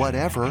same old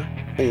whatever,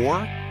 or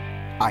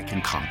I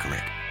can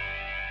conquer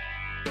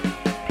it.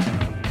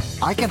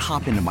 I can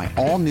hop into my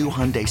all-new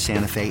Hyundai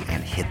Santa Fe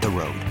and hit the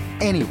road.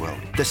 Any road.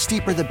 The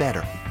steeper, the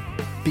better.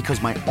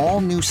 Because my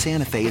all-new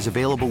Santa Fe is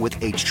available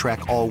with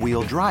H-Track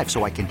all-wheel drive,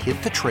 so I can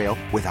hit the trail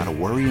without a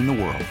worry in the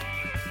world.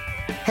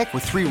 Heck,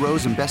 with 3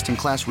 rows and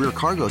best-in-class rear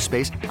cargo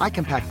space, I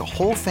can pack the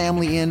whole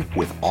family in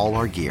with all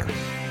our gear.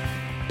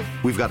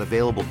 We've got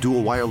available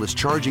dual wireless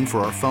charging for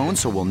our phones,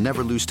 so we'll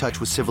never lose touch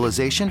with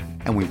civilization,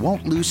 and we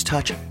won't lose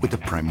touch with the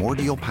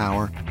primordial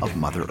power of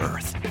Mother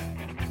Earth.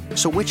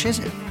 So which is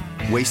it?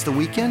 Waste the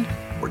weekend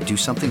or do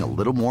something a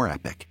little more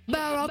epic?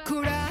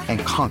 And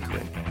conquer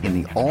it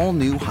in the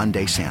all-new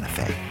Hyundai Santa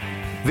Fe.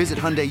 Visit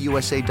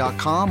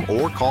HyundaiUSA.com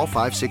or call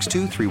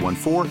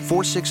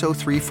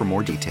 562-314-4603 for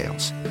more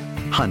details.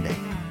 Hyundai,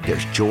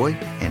 there's joy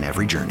in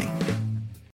every journey.